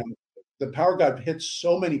was, the power of God hit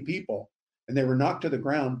so many people, and they were knocked to the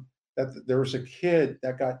ground, that there was a kid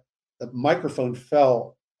that the microphone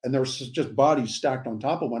fell, and there was just bodies stacked on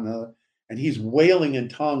top of one another, and he's wailing in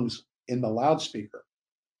tongues in the loudspeaker,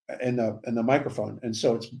 in the microphone, and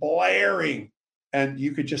so it's blaring, and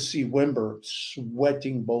you could just see Wimber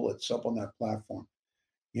sweating bullets up on that platform.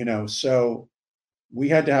 So we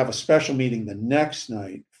had to have a special meeting the next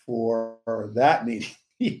night for that meeting.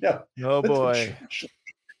 Oh boy,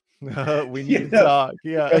 we need to talk.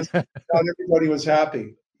 Yeah, not everybody was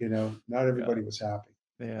happy. Not everybody was happy.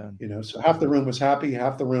 Yeah. So half the room was happy,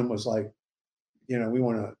 half the room was like, we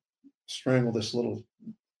want to strangle this little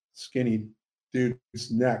skinny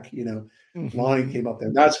dude's neck, Lonnie came up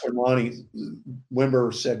there. That's when Lonnie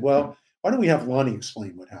Wimber said, well, why don't we have Lonnie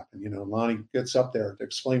explain what happened? Lonnie gets up there to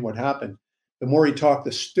explain what happened. The more he talked,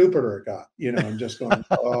 the stupider it got, I'm just going,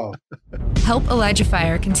 oh. Help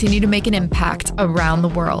ElijahFire continue to make an impact around the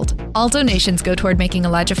world. All donations go toward making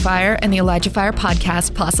ElijahFire and the ElijahFire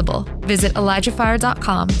podcast possible. Visit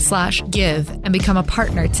ElijahFire.com/give and become a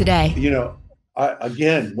partner today.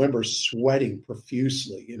 Again, Wimber's sweating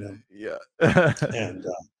profusely, Yeah.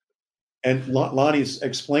 and Lonnie's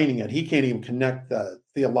explaining it. He can't even connect the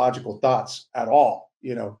theological dots at all,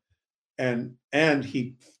 and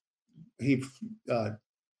he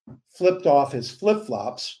flipped off his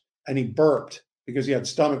flip-flops and he burped because he had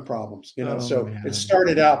stomach problems, so man. It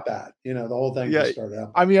started out bad, the whole thing just started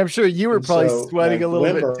out bad. I mean, I'm sure you were probably sweating a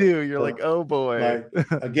little bit too. You're like, oh boy.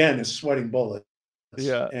 Again, is sweating bullets.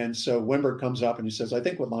 Yeah. And so Wimber comes up and he says, I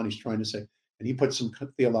think what Lonnie's trying to say, and he puts some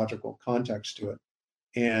theological context to it.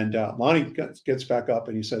 And Lonnie gets back up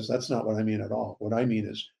and he says, that's not what I mean at all. What I mean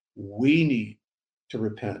is we need to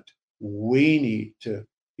repent. We need to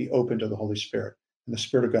be open to the Holy Spirit. And the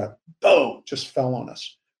Spirit of God, boom, just fell on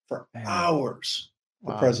us for hours.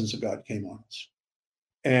 Wow. The presence of God came on us.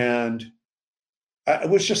 And it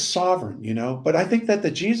was just sovereign, but I think that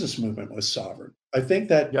the Jesus movement was sovereign. I think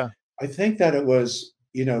that it was,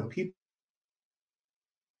 people.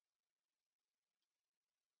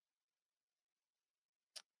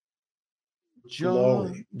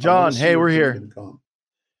 John, hey, we're here.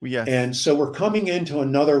 Yes. And so we're coming into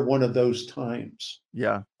another one of those times.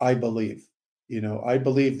 Yeah. I believe, I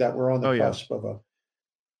believe that we're on the cusp of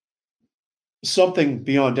something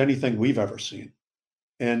beyond anything we've ever seen.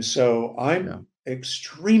 And so I'm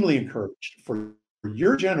extremely encouraged for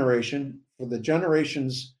your generation, for the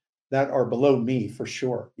generations that are below me, for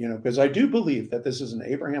sure, because I do believe that this is an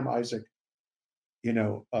Abraham, Isaac,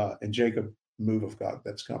 and Jacob move of God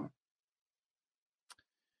that's coming.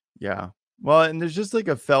 Yeah. Well, and there's just like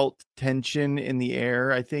a felt tension in the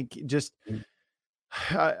air. I think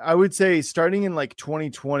I would say starting in like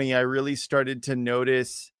 2020, I really started to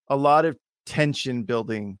notice a lot of tension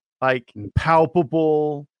building, like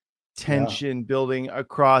palpable tension building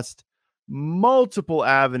across multiple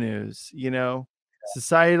avenues,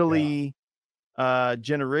 societally,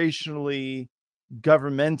 generationally,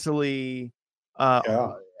 governmentally,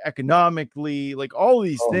 economically, like all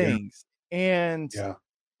these things. And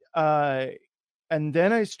and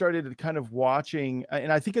then I started kind of watching,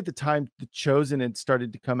 and I think at the time The Chosen had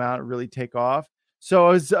started to come out and really take off. So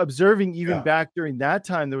I was observing even back during that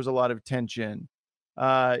time, there was a lot of tension,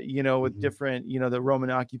 with different, the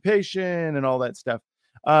Roman occupation and all that stuff.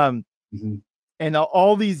 And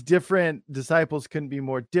all these different disciples couldn't be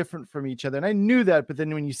more different from each other. And I knew that, but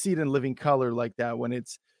then when you see it in living color like that, when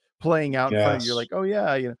it's playing out in front of you, you're like, oh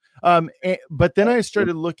yeah, but then I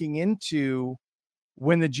started looking into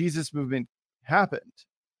when the Jesus movement happened,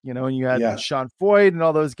 and you had Sean Foyt and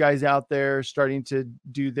all those guys out there starting to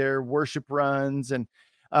do their worship runs. And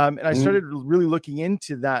I started really looking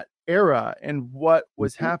into that era and what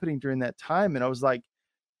was happening during that time. And I was like,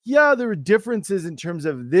 yeah, there were differences in terms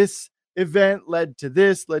of this event led to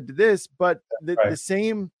this, but the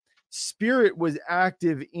same spirit was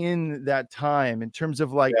active in that time in terms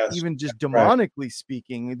of like even just demonically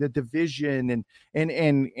speaking, the division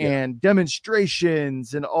and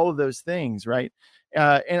demonstrations and all of those things, right?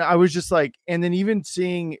 And I was just like, and then even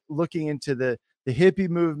looking into the hippie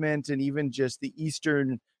movement and even just the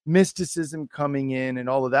Eastern mysticism coming in and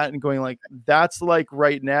all of that, and going like, that's like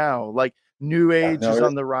right now, like New Age is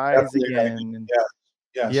on the rise again.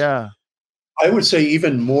 I would say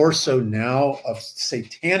even more so now of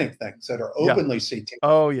satanic things that are openly satanic.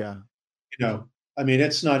 Oh yeah. I mean,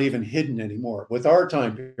 it's not even hidden anymore. With our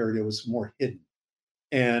time period, it was more hidden.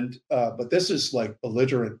 And, but this is like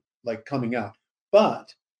belligerent, like coming out.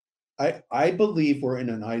 But I believe we're in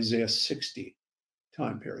an Isaiah 60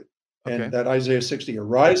 time period. And that Isaiah 60,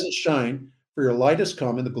 arise and shine, for your light has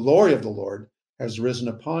come and the glory of the Lord has risen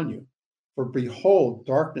upon you. For behold,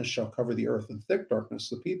 darkness shall cover the earth and thick darkness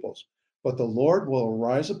the peoples. But the Lord will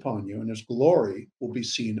arise upon you and his glory will be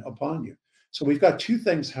seen upon you. So we've got two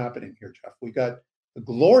things happening here, Jeff. We got the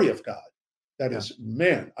glory of God. That is,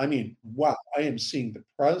 man, I mean, wow, I am seeing the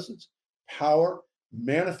presence, power,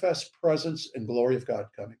 manifest presence and glory of God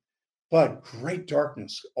coming. But great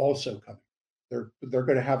darkness also coming. They're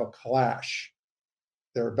going to have a clash.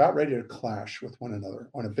 They're about ready to clash with one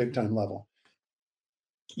another on a big time level.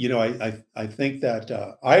 I think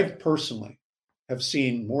that I personally have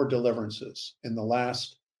seen more deliverances in the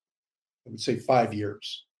last, I would say, 5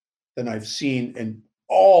 years than I've seen in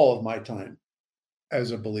all of my time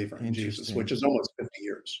as a believer in Jesus, which is almost 50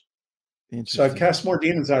 years. So I've cast more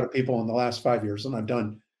demons out of people in the last 5 years than I've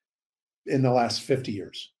done in the last 50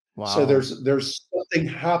 years. Wow. So there's something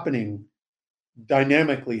happening,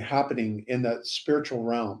 dynamically happening in the spiritual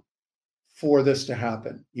realm for this to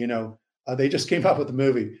happen. They just came out with a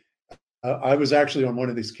movie. I was actually on one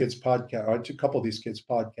of these kids' podcasts, a couple of these kids'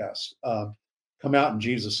 podcasts, Come Out in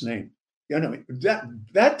Jesus' Name.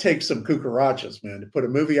 That takes some cucarachas, man, to put a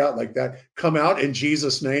movie out like that. Come Out in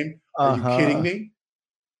Jesus' Name. Are you kidding me?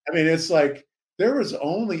 I mean, it's like there was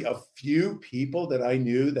only a few people that I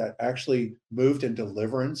knew that actually moved in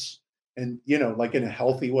deliverance and, like in a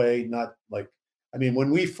healthy way, not like, I mean, when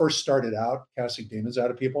we first started out casting demons out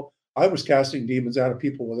of people, I was casting demons out of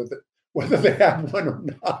people whether they had one or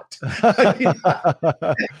not. I mean,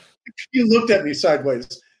 you looked at me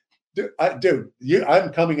sideways. Dude,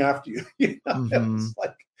 I'm coming after you. It's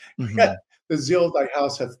like the zeal of thy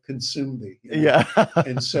house hath consumed thee. Yeah.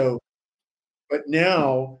 And so, but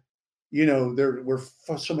now, we're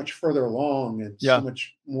so much further along and so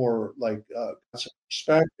much more like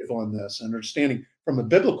perspective on this, understanding from a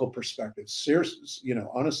biblical perspective, seriously,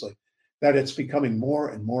 honestly, that it's becoming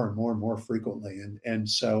more and more and more and more frequently. And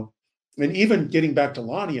so, and even getting back to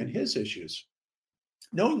Lonnie and his issues,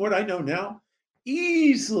 knowing what I know now,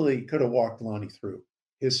 easily could have walked Lonnie through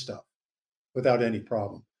his stuff without any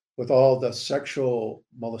problem, with all the sexual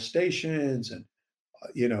molestations and,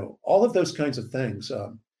 all of those kinds of things.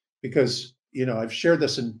 Because, I've shared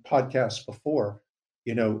this in podcasts before,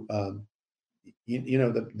 the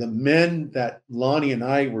men that Lonnie and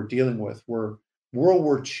I were dealing with were World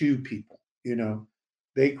War II people,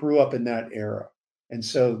 they grew up in that era. And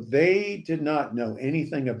so they did not know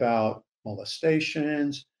anything about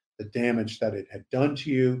molestations, the damage that it had done to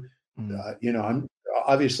you.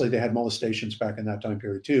 Obviously they had molestations back in that time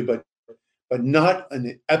period too, but not in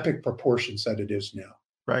the epic proportions that it is now.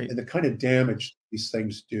 Right. And the kind of damage these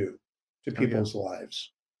things do to people's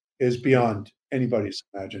lives is beyond anybody's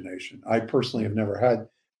imagination. I personally have never had,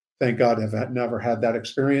 thank God, never had that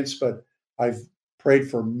experience, but I've prayed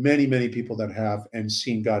for many, many people that have and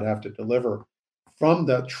seen God have to deliver from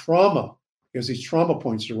the trauma, because these trauma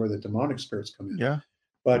points are where the demonic spirits come in. Yeah.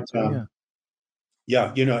 But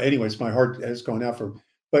anyways, my heart has gone out for,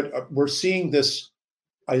 but we're seeing this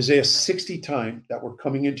Isaiah 60 time that we're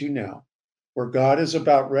coming into now, where God is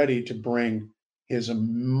about ready to bring his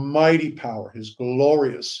mighty power, his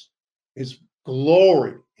glory,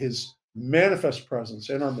 his manifest presence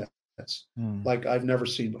in our midst, like I've never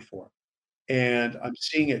seen before. And I'm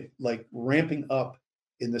seeing it like ramping up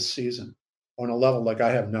in this season on a level like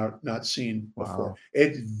I have not seen before. Wow.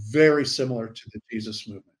 It's very similar to the Jesus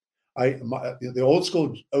movement. The old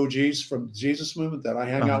school OGs from the Jesus movement that I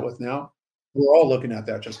hang out with now, we're all looking at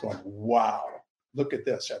that just going, wow, look at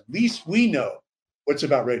this. At least we know what's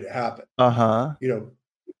about ready to happen.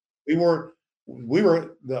 We were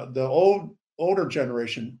the older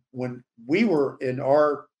generation when we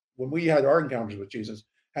had our encounters with Jesus,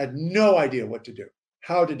 had no idea what to do,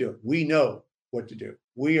 how to do it. We know what to do.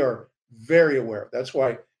 We are very aware. That's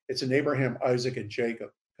why it's an Abraham, Isaac, and Jacob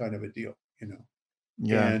kind of a deal,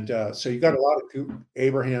 Yeah. And so you got a lot of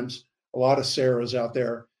Abrahams, a lot of Sarahs out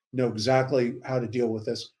there, know exactly how to deal with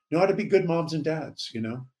this, know how to be good moms and dads,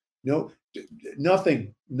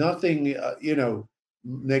 nothing,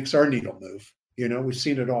 makes our needle move. We've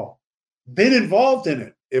seen it all, been involved in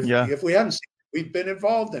it. If we haven't seen it, we've been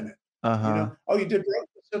involved in it. Oh, you did drugs?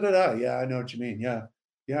 So did I. Yeah, I know what you mean. Yeah.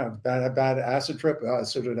 Bad acid trip.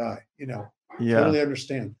 So did I. Totally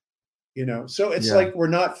understand. So it's like we're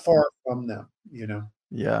not far from them.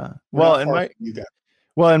 Yeah.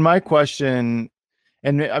 And my question,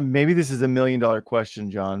 and maybe this is $1 million question,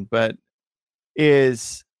 John, but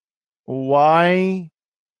is why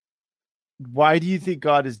do you think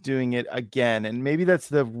God is doing it again? And maybe that's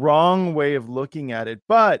the wrong way of looking at it,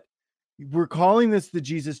 but we're calling this the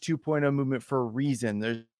Jesus 2.0 movement for a reason.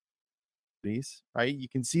 There's right. You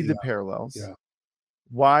can see the parallels. Yeah.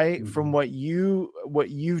 Why, from what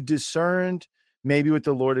you've discerned, maybe what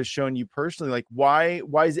the Lord has shown you personally, like why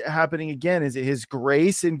is it happening again? Is it his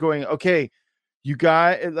grace and going, okay, you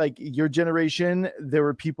got like your generation, there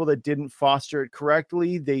were people that didn't foster it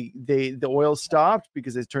correctly. The oil stopped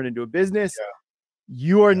because it's turned into a business. Yeah.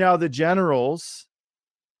 You are now the generals.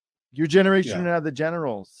 Your generation are now the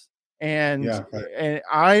generals. And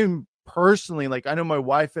I'm personally, like, I know my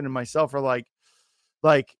wife and myself are like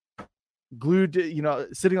glued to,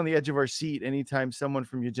 sitting on the edge of our seat anytime someone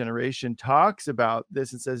from your generation talks about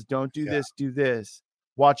this and says, don't do this, do this,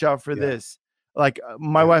 watch out for this. Like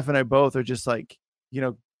my wife and I both are just like,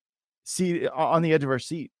 see on the edge of our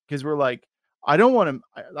seat, because we're like, I don't want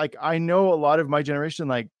to, like, I know a lot of my generation,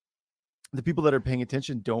 like the people that are paying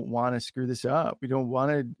attention don't want to screw this up. We don't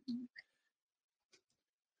want to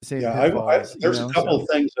say pitfalls. There's a couple of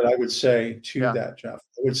things that I would say to that, Jeff.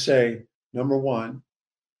 I would say, number one,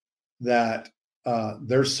 that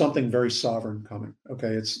there's something very sovereign coming.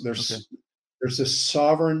 Okay. There's this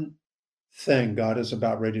sovereign thing God is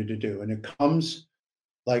about ready to do. And it comes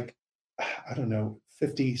like, I don't know,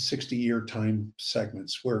 50, 60-year time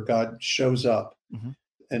segments where God shows up. Mm-hmm.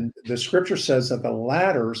 And the scripture says that the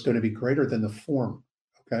latter is going to be greater than the former.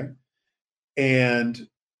 Okay. And,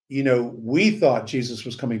 we thought Jesus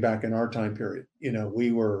was coming back in our time period.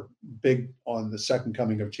 We were big on the second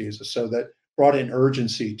coming of Jesus. So that brought in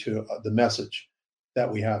urgency to the message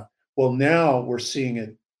that we have. Well, now we're seeing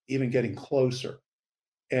it even getting closer.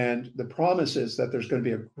 And the promise is that there's going to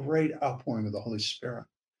be a great outpouring of the Holy Spirit.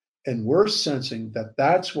 And we're sensing that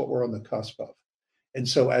that's what we're on the cusp of. And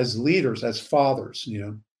so as leaders, as fathers,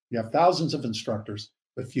 you have thousands of instructors,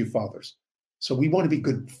 but few fathers. So we want to be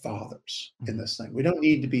good fathers in this thing. We don't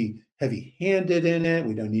need to be heavy-handed in it.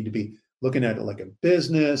 We don't need to be looking at it like a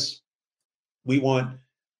business. We want,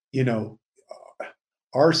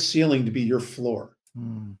 our ceiling to be your floor.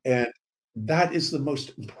 And that is the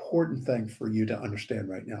most important thing for you to understand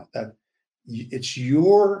right now, that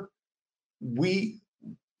we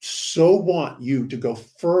so want you to go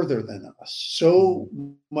further than us, so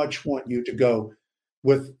much want you to go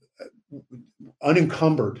with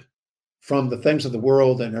unencumbered from the things of the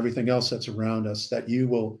world and everything else that's around us, that you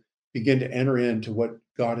will begin to enter into what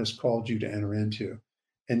God has called you to enter into.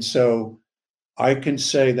 And so I can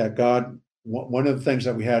say that God, one of the things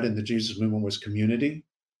that we had in the Jesus movement was community.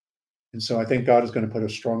 And so I think God is going to put a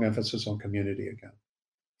strong emphasis on community again.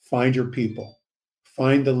 Find your people.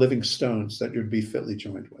 Find the living stones that you'd be fitly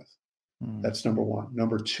joined with. That's number one.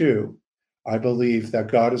 Number two, I believe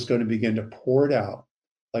that God is going to begin to pour it out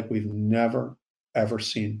like we've never, ever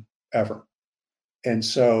seen, ever. And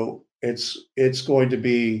so it's going to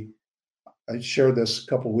be, I shared this a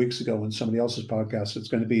couple of weeks ago in somebody else's podcast, it's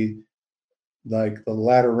going to be like the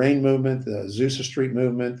Latter Rain movement, the Azusa Street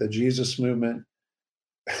movement, the Jesus movement,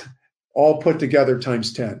 all put together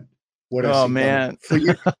times 10. Man.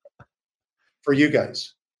 For you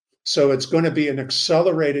guys. So it's going to be an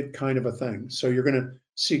accelerated kind of a thing. So you're going to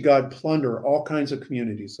see God plunder all kinds of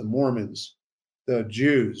communities, the Mormons, the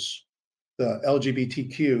Jews, the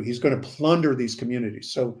LGBTQ. He's going to plunder these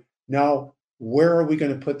communities. So now where are we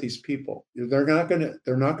going to put these people? They're not going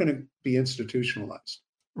to be institutionalized.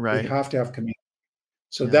 Right. We have to have community.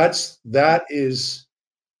 So there's the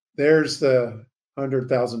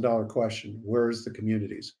 $100,000 question. Where's the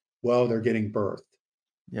communities? Well, they're getting birthed.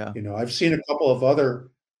 Yeah. I've seen a couple of other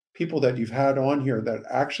people that you've had on here that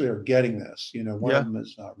actually are getting this. One of them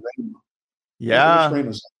is Rama. Yeah. Where's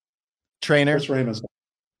Rama's trainer? Where's Rama's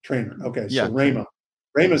trainer? Okay. So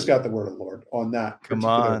Rama's got the word of the Lord on that. Come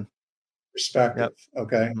on. Perspective. Yep.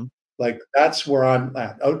 Okay. Mm-hmm. Like that's where I'm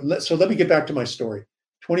at. So let me get back to my story.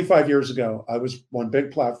 25 years ago, I was on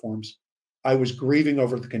big platforms. I was grieving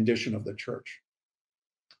over the condition of the church.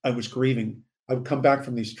 I was grieving. I would come back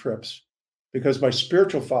from these trips because my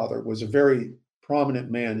spiritual father was a very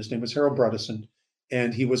prominent man. His name was Harold Bredesen,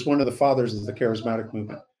 and he was one of the fathers of the charismatic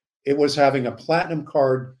movement. It was having a platinum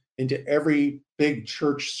card into every big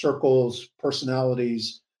church circles,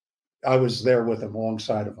 personalities. I was there with him,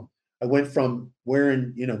 alongside of him. I went from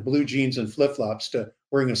wearing, blue jeans and flip-flops to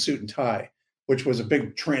wearing a suit and tie, which was a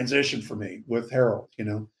big transition for me with Harold,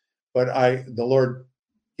 But the Lord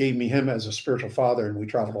gave me him as a spiritual father, and we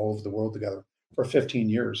traveled all over the world together for 15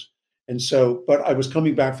 years. And so, but I was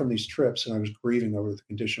coming back from these trips and I was grieving over the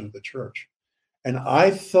condition of the church. And I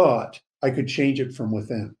thought I could change it from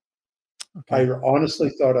within. Okay. I honestly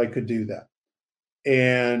thought I could do that.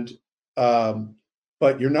 And,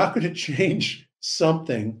 but you're not going to change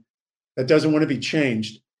something that doesn't want to be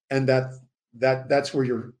changed. And that's where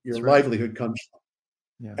your livelihood comes from.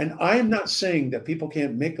 Yeah. And I am not saying that people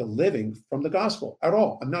can't make a living from the gospel at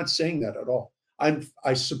all. I'm not saying that at all.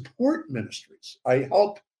 I support ministries. I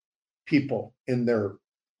help people in their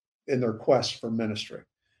quest for ministry.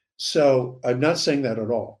 So I'm not saying that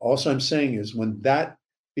at all. All I'm saying is when that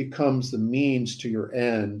becomes the means to your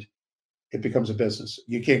end, it becomes a business.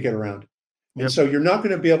 You can't get around it. Yep. And so you're not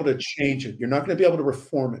going to be able to change it. You're not going to be able to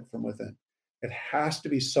reform it from within. It has to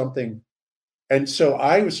be something. And so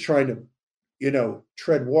I was trying to,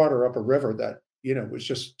 tread water up a river that, was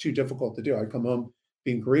just too difficult to do. I come home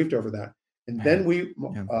being grieved over that. And then we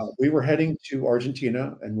were heading to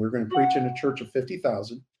Argentina, and we were going to preach in a church of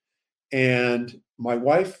 50,000. And my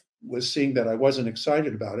wife was seeing that I wasn't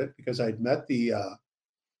excited about it because I had met the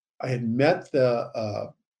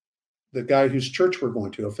the guy whose church we're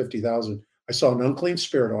going to, 50,000, I saw an unclean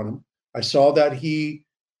spirit on him. I saw that he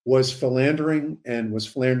was philandering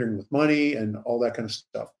with money and all that kind of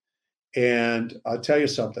stuff. And I'll tell you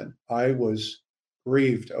something, I was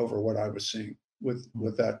grieved over what I was seeing with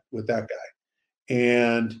that guy.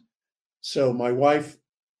 And so my wife,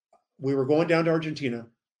 we were going down to Argentina.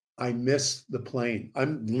 I missed the plane.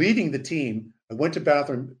 I'm leading the team. I went to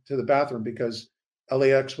the bathroom because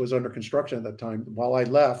LAX was under construction at that time. While I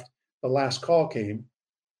left, the last call came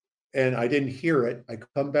and I didn't hear it. I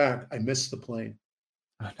come back, I missed the plane.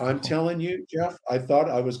 I'm telling you, Jeff, I thought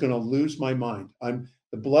I was going to lose my mind.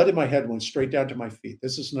 The blood in my head went straight down to my feet.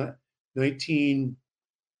 This is not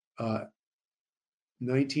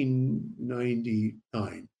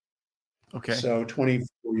 1999. Okay. So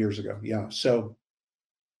 24 years ago. Yeah. So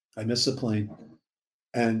I missed the plane.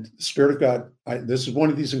 And the Spirit of God, this is one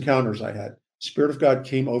of these encounters I had. Spirit of God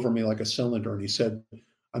came over me like a cylinder and he said,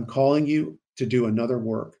 I'm calling you to do another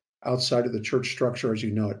work outside of the church structure as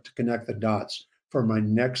you know it, to connect the dots for my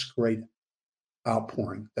next great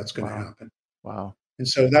outpouring that's going to happen. Wow. And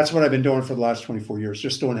so that's what I've been doing for the last 24 years,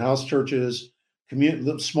 just doing house churches,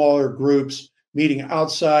 smaller groups, meeting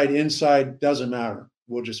outside, inside, doesn't matter.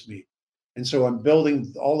 We'll just meet. And so I'm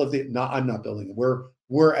building all of I'm not building it.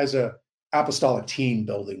 We're as a apostolic team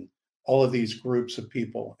building all of these groups of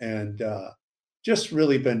people, and just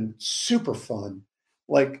really been super fun,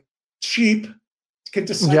 like cheap.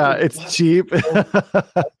 Yeah, it's cheap.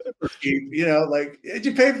 Cheap, like, did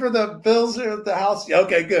you pay for the bills at the house?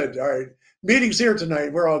 Okay, good. All right. Meeting's here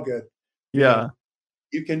tonight. We're all good. Yeah.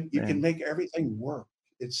 You can make everything work.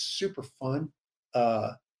 It's super fun.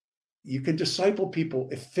 You can disciple people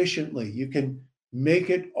efficiently. You can make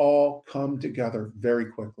it all come together very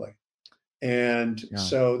quickly. And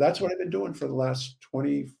so that's what I've been doing for the last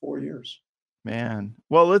 24 years. Man.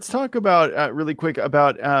 Well, let's talk about really quick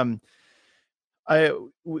about,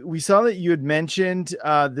 we saw that you had mentioned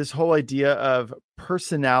this whole idea of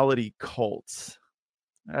personality cults.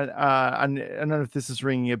 I don't know if this is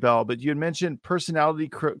ringing a bell, but you had mentioned personality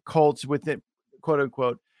cults within, quote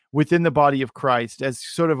unquote, within the body of Christ as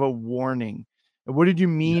sort of a warning. What did you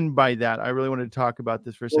mean by that? I really wanted to talk about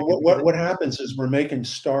this for a second. What happens is we're making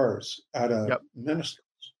stars out of ministers,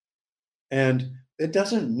 and it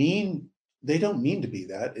doesn't mean they don't mean to be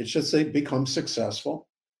that. It's just they become successful,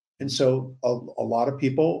 and so a lot of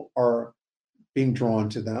people are being drawn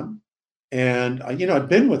to them. And I've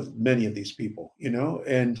been with many of these people,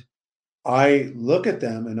 and I look at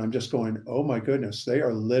them and I'm just going, oh my goodness, they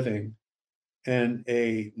are living in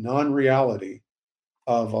a non-reality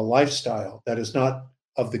of a lifestyle that is not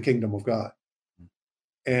of the kingdom of God.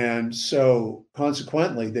 And so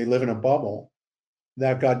consequently, they live in a bubble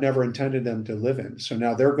that God never intended them to live in. So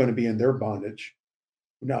now they're going to be in their bondage.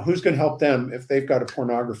 Now, who's going to help them if they've got a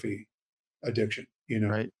pornography addiction?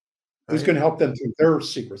 Right. Who's going to help them through their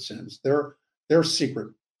secret sins, their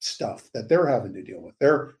secret stuff that they're having to deal with,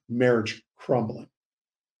 their marriage crumbling,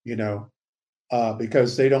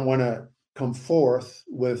 because they don't want to come forth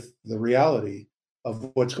with the reality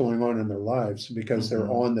of what's going on in their lives because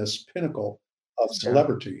they're on this pinnacle of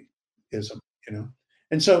celebrityism,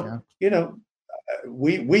 And so,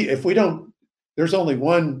 we if we don't, there's only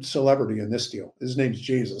one celebrity in this deal. His name's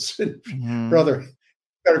Jesus. Brother, you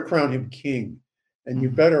better crown him king, and you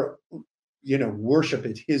better, worship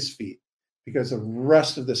at his feet, because the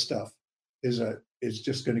rest of this stuff is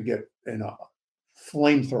just going to get in a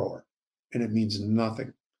flamethrower, and it means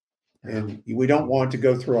nothing. And we don't want to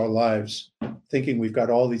go through our lives thinking we've got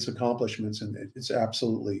all these accomplishments, and it's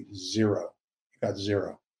absolutely zero. You got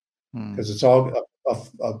zero, because it's all a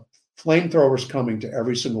flamethrowers coming to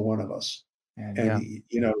every single one of us. And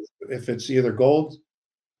if it's either gold,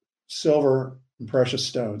 silver, and precious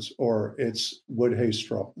stones, or it's wood, hay,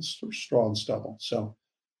 straw and stubble. So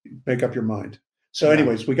make up your mind. So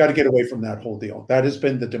anyways, we got to get away from that whole deal. That has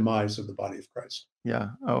been the demise of the body of Christ. Yeah.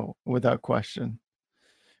 Oh, without question.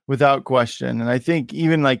 And I think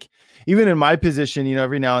even in my position,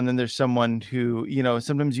 every now and then there's someone who,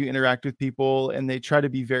 sometimes you interact with people and they try to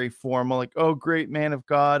be very formal, like, oh, great man of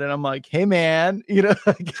God. And I'm like, hey man,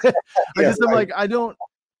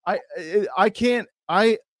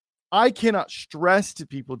 I cannot stress to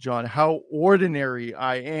people, John, how ordinary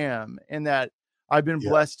I am and that I've been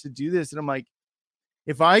blessed to do this. And I'm like,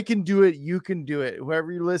 if I can do it, you can do it.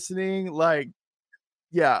 Whoever you're listening, like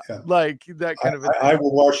that kind of. I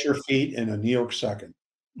will wash your feet in a New York second.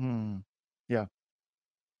 Yeah.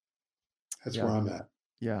 That's where I'm at.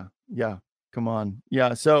 Yeah. Yeah. Come on.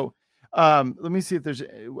 Yeah. So, let me see if there's,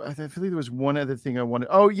 I feel like there was one other thing I wanted.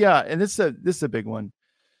 Oh yeah. And this is a big one.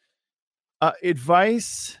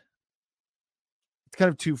 Advice. It's kind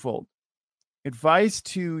of twofold. Advice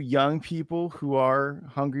to young people who are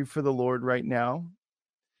hungry for the Lord right now,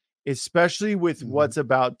 especially with what's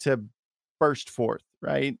about to burst forth,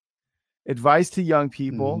 right? Advice to young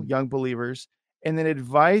people, young believers, and then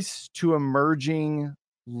advice to emerging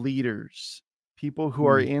leaders, people who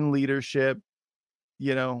are in leadership,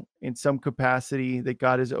 in some capacity that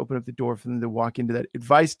God has opened up the door for them to walk into that.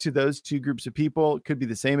 Advice to those two groups of people. It could be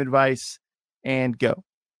the same advice, and go.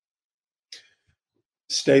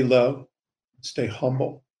 Stay low, stay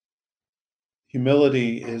humble.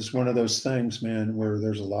 Humility is one of those things, man, where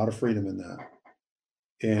there's a lot of freedom in that.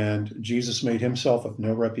 And Jesus made himself of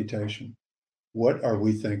no reputation. What are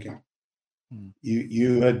we thinking?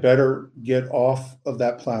 You had better get off of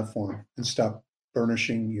that platform and stop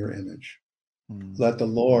burnishing your image. Let the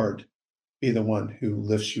Lord be the one who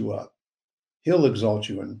lifts you up. He'll exalt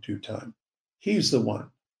you in due time. He's the one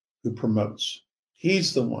who promotes.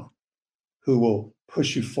 He's the one who will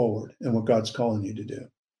push you forward in what God's calling you to do.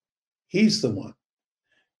 He's the one.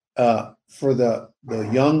 For the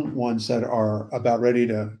young ones that are about ready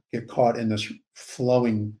to get caught in this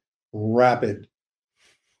flowing, rapid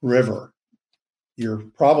river, you're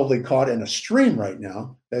probably caught in a stream right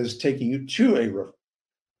now that is taking you to a river.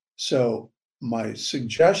 So my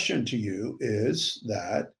suggestion to you is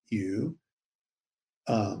that you,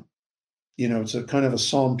 it's a kind of a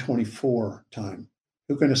Psalm 24 time.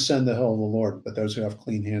 Who can ascend the hill of the Lord but those who have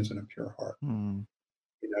clean hands and a pure heart?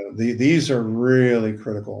 These are really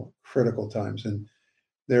critical times. And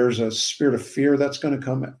there's a spirit of fear that's going to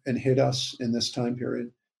come and hit us in this time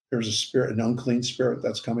period. There's a spirit, an unclean spirit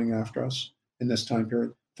that's coming after us in this time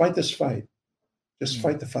period. Fight this fight. Just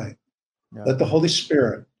fight the fight. Yeah. Let the Holy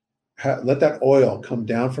Spirit, let that oil come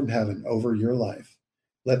down from heaven over your life.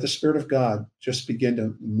 Let the Spirit of God just begin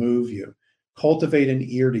to move you. Cultivate an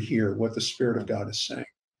ear to hear what the Spirit of God is saying.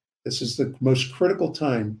 This is the most critical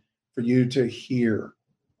time for you to hear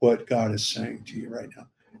what God is saying to you right now.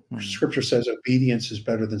 Scripture says obedience is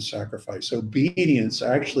better than sacrifice. Obedience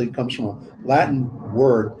actually comes from a Latin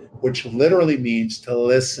word, which literally means to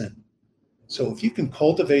listen. So if you can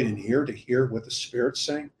cultivate an ear to hear what the Spirit's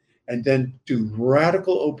saying, and then do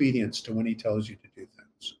radical obedience to when he tells you to do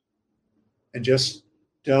things, and just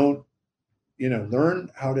don't,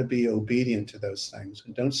 learn how to be obedient to those things,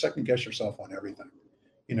 and don't second guess yourself on everything.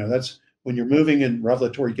 That's when you're moving in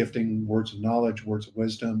revelatory gifting, words of knowledge, words of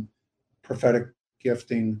wisdom, prophetic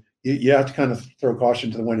gifting, you have to kind of throw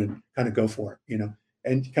caution to the wind and kind of go for it,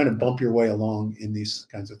 and kind of bump your way along in these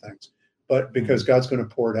kinds of things. But because God's going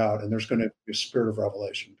to pour it out, and there's going to be a spirit of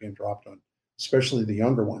revelation being dropped on, especially the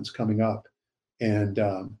younger ones coming up. And,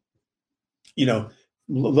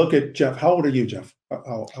 look at Jeff. How old are you, Jeff?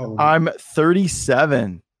 How old are I'm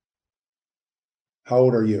 37. How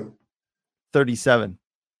old are you? 37.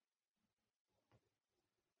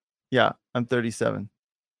 Yeah, I'm 37.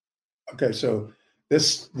 Okay, so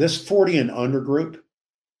this 40 and under group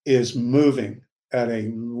is moving at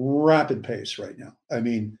a rapid pace right now. I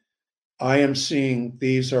mean, I am seeing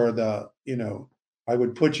these are the, I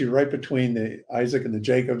would put you right between the Isaac and the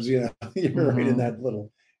Jacobs, you're right in that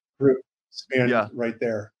little group span right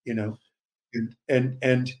there,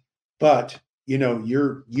 but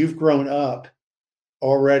you've grown up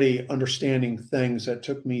already understanding things that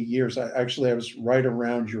took me years. I was right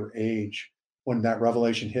around your age when that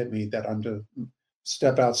revelation hit me that I'm to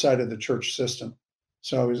step outside of the church system.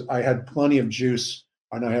 So I had plenty of juice,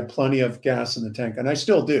 and I had plenty of gas in the tank, and I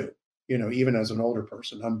still do, even as an older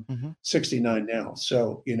person. I'm 69 now.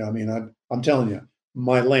 So, I'm telling you,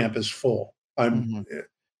 my lamp is full. I'm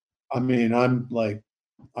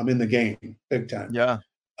in the game big time. Yeah.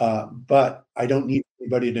 But I don't need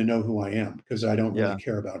anybody to know who I am, because I don't really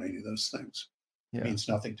care about any of those things. It means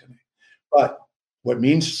nothing to me. But what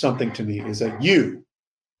means something to me is that you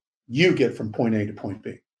get from point A to point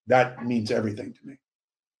B. That means everything to me.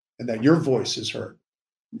 And that your voice is heard,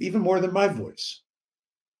 even more than my voice.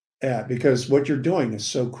 Yeah, because what you're doing is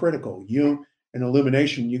so critical. You and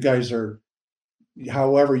Illumination, you guys are,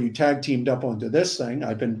 however you tag teamed up onto this thing.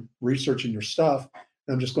 I've been researching your stuff,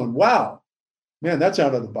 and I'm just going, wow, man, that's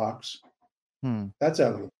out of the box. That's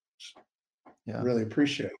out of the box. Yeah. I really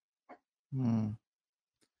appreciate it.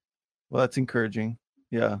 Well, that's encouraging.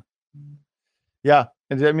 Yeah. Yeah.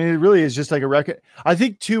 And I mean, it really is just like a record. I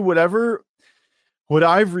think too, what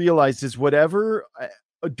I've realized is whatever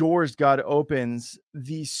doors God opens,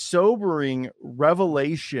 the sobering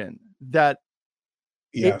revelation that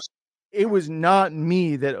it was not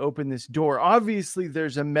me that opened this door. Obviously,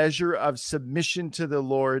 there's a measure of submission to the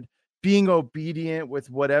Lord, being obedient with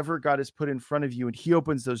whatever God has put in front of you, and he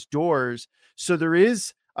opens those doors. So there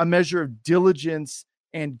is a measure of diligence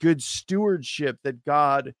and good stewardship that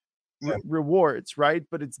God rewards, right?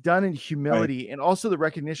 But it's done in humility, and also the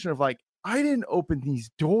recognition of like, I didn't open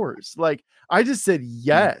these doors. Like, I just said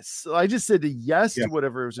yes. I just said yes to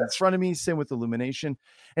whatever was in front of me. Same with illumination,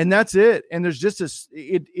 and that's it. And there's just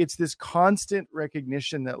it's this constant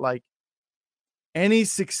recognition that like any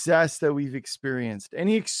success that we've experienced,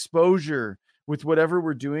 any exposure with whatever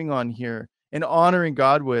we're doing on here and honoring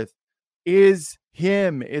God with is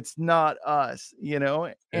him. It's not us, you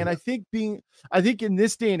know? And I think in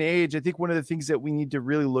this day and age, I think one of the things that we need to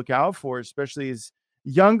really look out for, especially is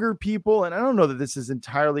younger people. And I don't know that this is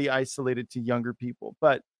entirely isolated to younger people,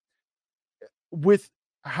 but with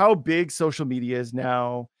how big social media is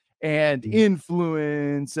now and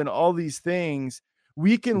influence and all these things,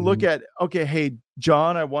 we can look at, okay, hey,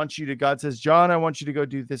 John, God says, John, I want you to go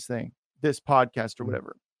do this thing, this podcast or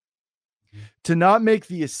whatever. To not make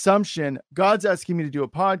the assumption God's asking me to do a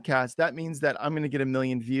podcast, that means that I'm going to get 1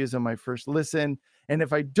 million views on my first listen. And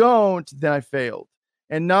if I don't, then I failed.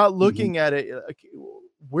 And not looking at it,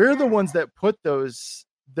 we're the ones that put those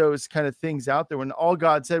kind of things out there when all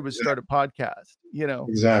God said was start a podcast, you know?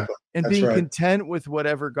 Exactly. And That's being content with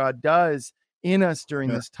whatever God does in us during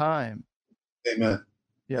this time. Amen.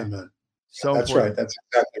 Yeah. Amen. So that's important. right. That's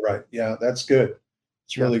exactly right. Yeah, that's good.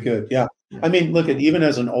 It's really good. Yeah. I mean, look, even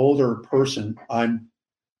as an older person, I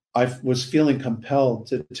was feeling compelled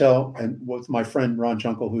to tell, and with my friend Ron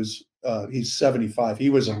Junkel, who's he's 75, he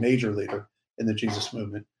was a major leader in the Jesus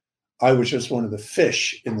movement. I was just one of the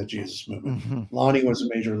fish in the Jesus movement. Lonnie was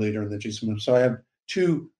a major leader in the Jesus movement. So I have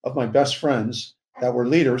two of my best friends that were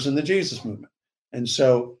leaders in the Jesus movement. And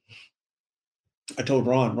so I told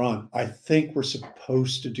Ron, I think we're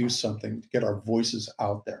supposed to do something to get our voices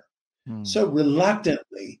out there. So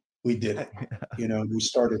reluctantly, we did it. You know, we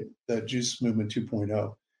started the Jesus Movement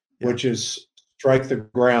 2.0, which is strike the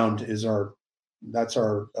ground that's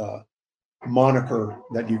our moniker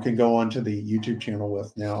that you can go onto the YouTube channel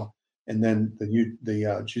with now. And then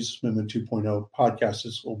the Jesus Movement 2.0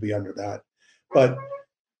 podcasts will be under that. But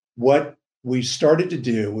what we started to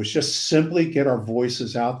do was just simply get our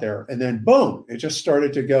voices out there. And then boom, it just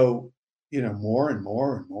started to go, you know, more and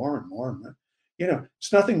more and more and more. You know,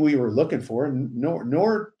 it's nothing we were looking for, and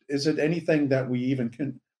nor is it anything that we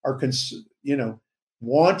even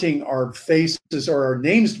wanting our faces or our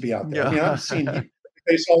names to be out there. I mean, I'm seeing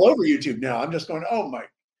face all over YouTube now. I'm just going, oh my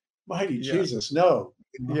mighty Jesus, no.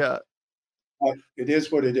 You know? But it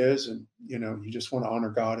is what it is, and you know, you just want to honor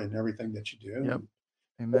God in everything that you do. Yep.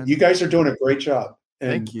 Amen. You guys are doing a great job. And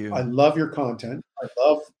thank you. I love your content. I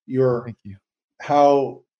love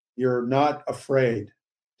how you're not afraid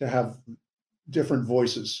to have different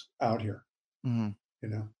voices out here. You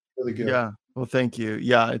know, really good. Yeah. Well, thank you.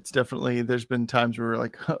 Yeah, it's definitely, there's been times where we're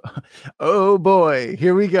like, oh boy,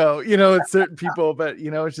 here we go. You know, it's certain people, but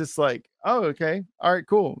you know, it's just like, oh, okay. All right,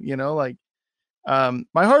 cool. You know, like,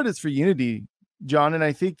 my heart is for unity, John. And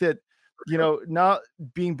I think that, you know, not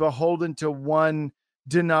being beholden to one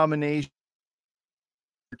denomination,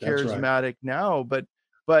 charismatic now, but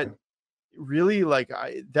really like,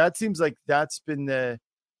 that seems like that's been the,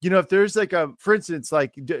 you know, if there's like for instance,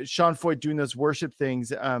 like Sean Foyt doing those worship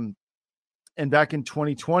things, and back in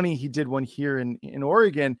 2020, he did one here in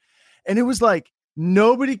Oregon, and it was like,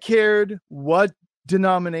 nobody cared what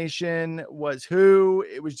denomination was who.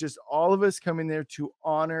 It was just all of us coming there to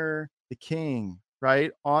honor the King,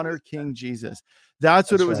 right? Honor King Jesus.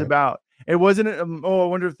 That's what it was about. It wasn't, I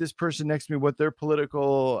wonder if this person next to me, what their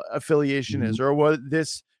political affiliation is, or what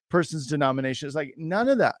this person's denomination is. Like, none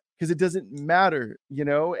of that, because it doesn't matter, you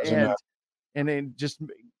know, and then just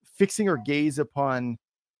fixing our gaze upon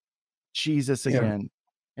Jesus again.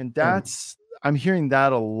 And that's, I'm hearing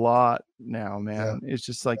that a lot now, man. It's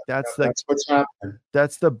just like, that's what's happening.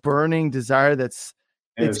 That's the burning desire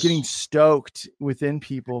it's getting stoked within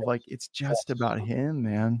people. Like, it's just about him,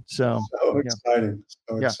 man. So exciting.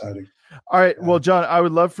 So exciting. All right. Well, John, I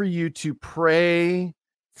would love for you to pray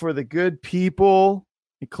for the good people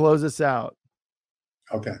and close us out.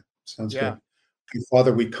 Okay. Sounds good. Okay,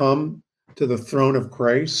 Father, we come to the throne of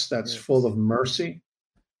grace that's full of mercy.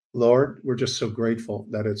 Lord, we're just so grateful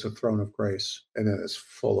that it's a throne of grace and that it's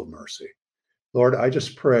full of mercy. Lord, I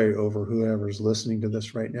just pray over whoever's listening to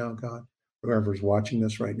this right now, God, whoever's watching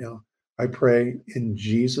this right now. I pray in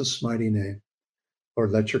Jesus' mighty name,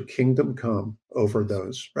 Lord, let your kingdom come over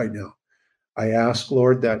those right now. I ask,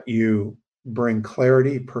 Lord, that you bring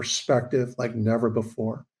clarity, perspective like never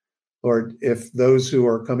before. Lord, if those who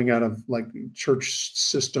are coming out of like church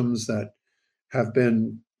systems that have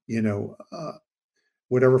been, you know,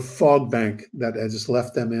 whatever fog bank that has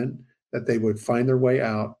left them in, that they would find their way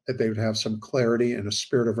out, that they would have some clarity and a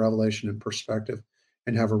spirit of revelation and perspective,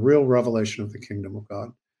 and have a real revelation of the kingdom of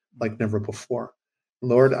God. like never before.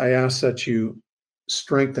 Lord, I ask that you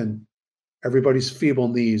strengthen everybody's feeble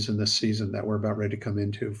knees in this season that we're about ready to come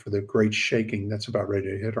into for the great shaking that's about ready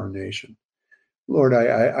to hit our nation. Lord,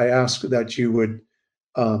 I ask that you would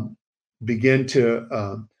begin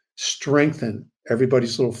to strengthen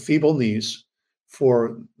everybody's little feeble knees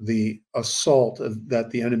for the assault that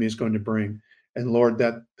the enemy is going to bring. And Lord,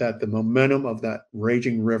 that the momentum of that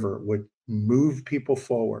raging river would move people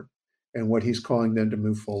forward and what he's calling them to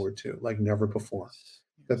move forward to like never before.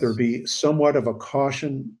 That there be somewhat of a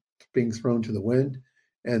caution being thrown to the wind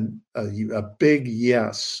and a big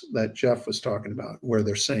yes that Jeff was talking about, where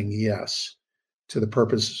they're saying yes to the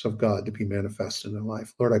purposes of God to be manifested in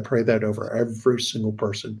life. Lord, I pray that over every single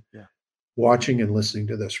person watching and listening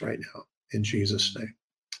to this right now. In Jesus' name,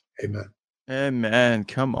 amen. Amen.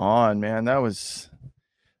 Come on, man. This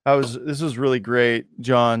was really great,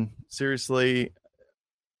 John. Seriously.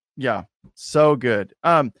 Yeah. So good.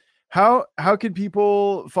 How can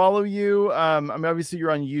people follow you? I mean, obviously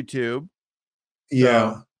you're on YouTube.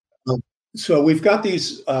 Yeah. So we've got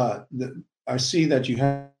these, I see that you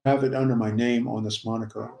have it under my name on this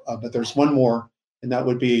moniker, but there's one more, and that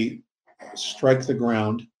would be Strike the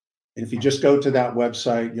Ground. And if you just go to that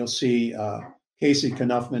website, you'll see Casey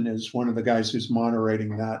Knuffman is one of the guys who's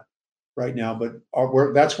moderating that right now. But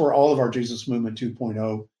that's where all of our Jesus Movement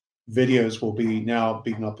 2.0 videos will be now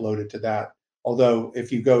being uploaded to that. Although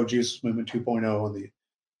if you go Jesus Movement 2.0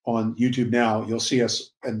 on YouTube now, you'll see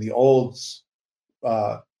us in the old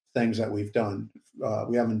things that we've done.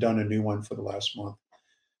 We haven't done a new one for the last month.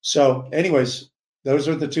 So anyways, those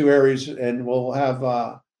are the two areas, and we'll have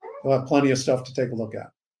plenty of stuff to take a look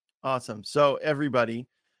at. Awesome. So everybody,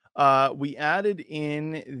 we added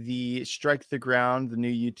in the Strike the Ground, the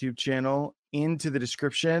new YouTube channel, into the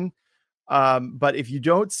description. But if you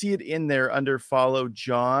don't see it in there under follow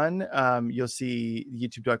John, you'll see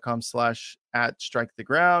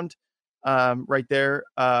youtube.com/@striketheground right there.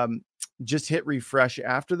 Just hit refresh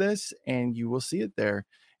after this and you will see it there,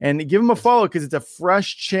 and give him a follow because it's a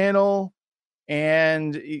fresh channel.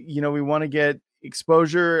 And, you know, we want to get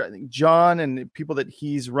exposure. I think John and people that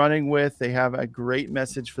he's running with, they have a great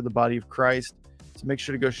message for the body of Christ. So make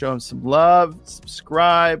sure to go show him some love,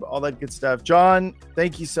 subscribe, all that good stuff. John,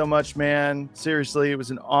 thank you so much, man. Seriously, it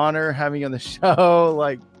was an honor having you on the show.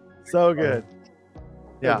 Like, so good.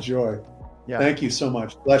 Yeah. Good joy. Yeah. Thank you so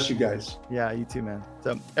much. Bless you guys. Yeah, you too, man.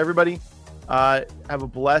 So everybody, have a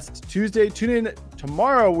blessed Tuesday. Tune in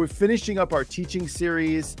tomorrow. We're finishing up our teaching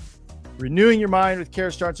series, Renewing Your Mind with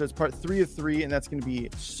Kara Starn. So it's part 3 of 3, and that's going to be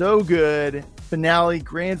so good.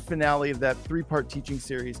 Grand finale of that 3-part teaching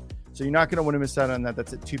series. So you're not going to want to miss out on that.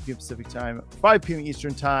 That's at 2 p.m. Pacific time, 5 p.m.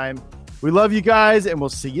 Eastern time. We love you guys, and we'll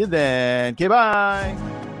see you then. Okay, bye.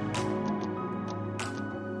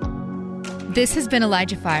 This has been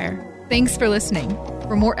ElijahFire. Thanks for listening.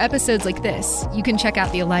 For more episodes like this, you can check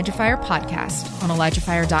out the ElijahFire podcast on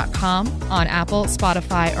ElijahFire.com, on Apple,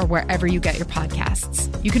 Spotify, or wherever you get your podcasts.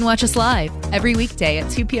 You can watch us live every weekday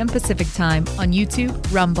at 2 p.m. Pacific time on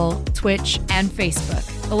YouTube, Rumble, Twitch, and Facebook.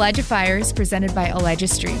 ElijahFire is presented by Elijah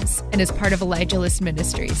Streams and is part of Elijah List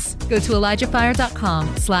Ministries. Go to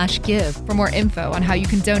ElijahFire.com/give for more info on how you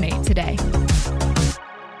can donate today.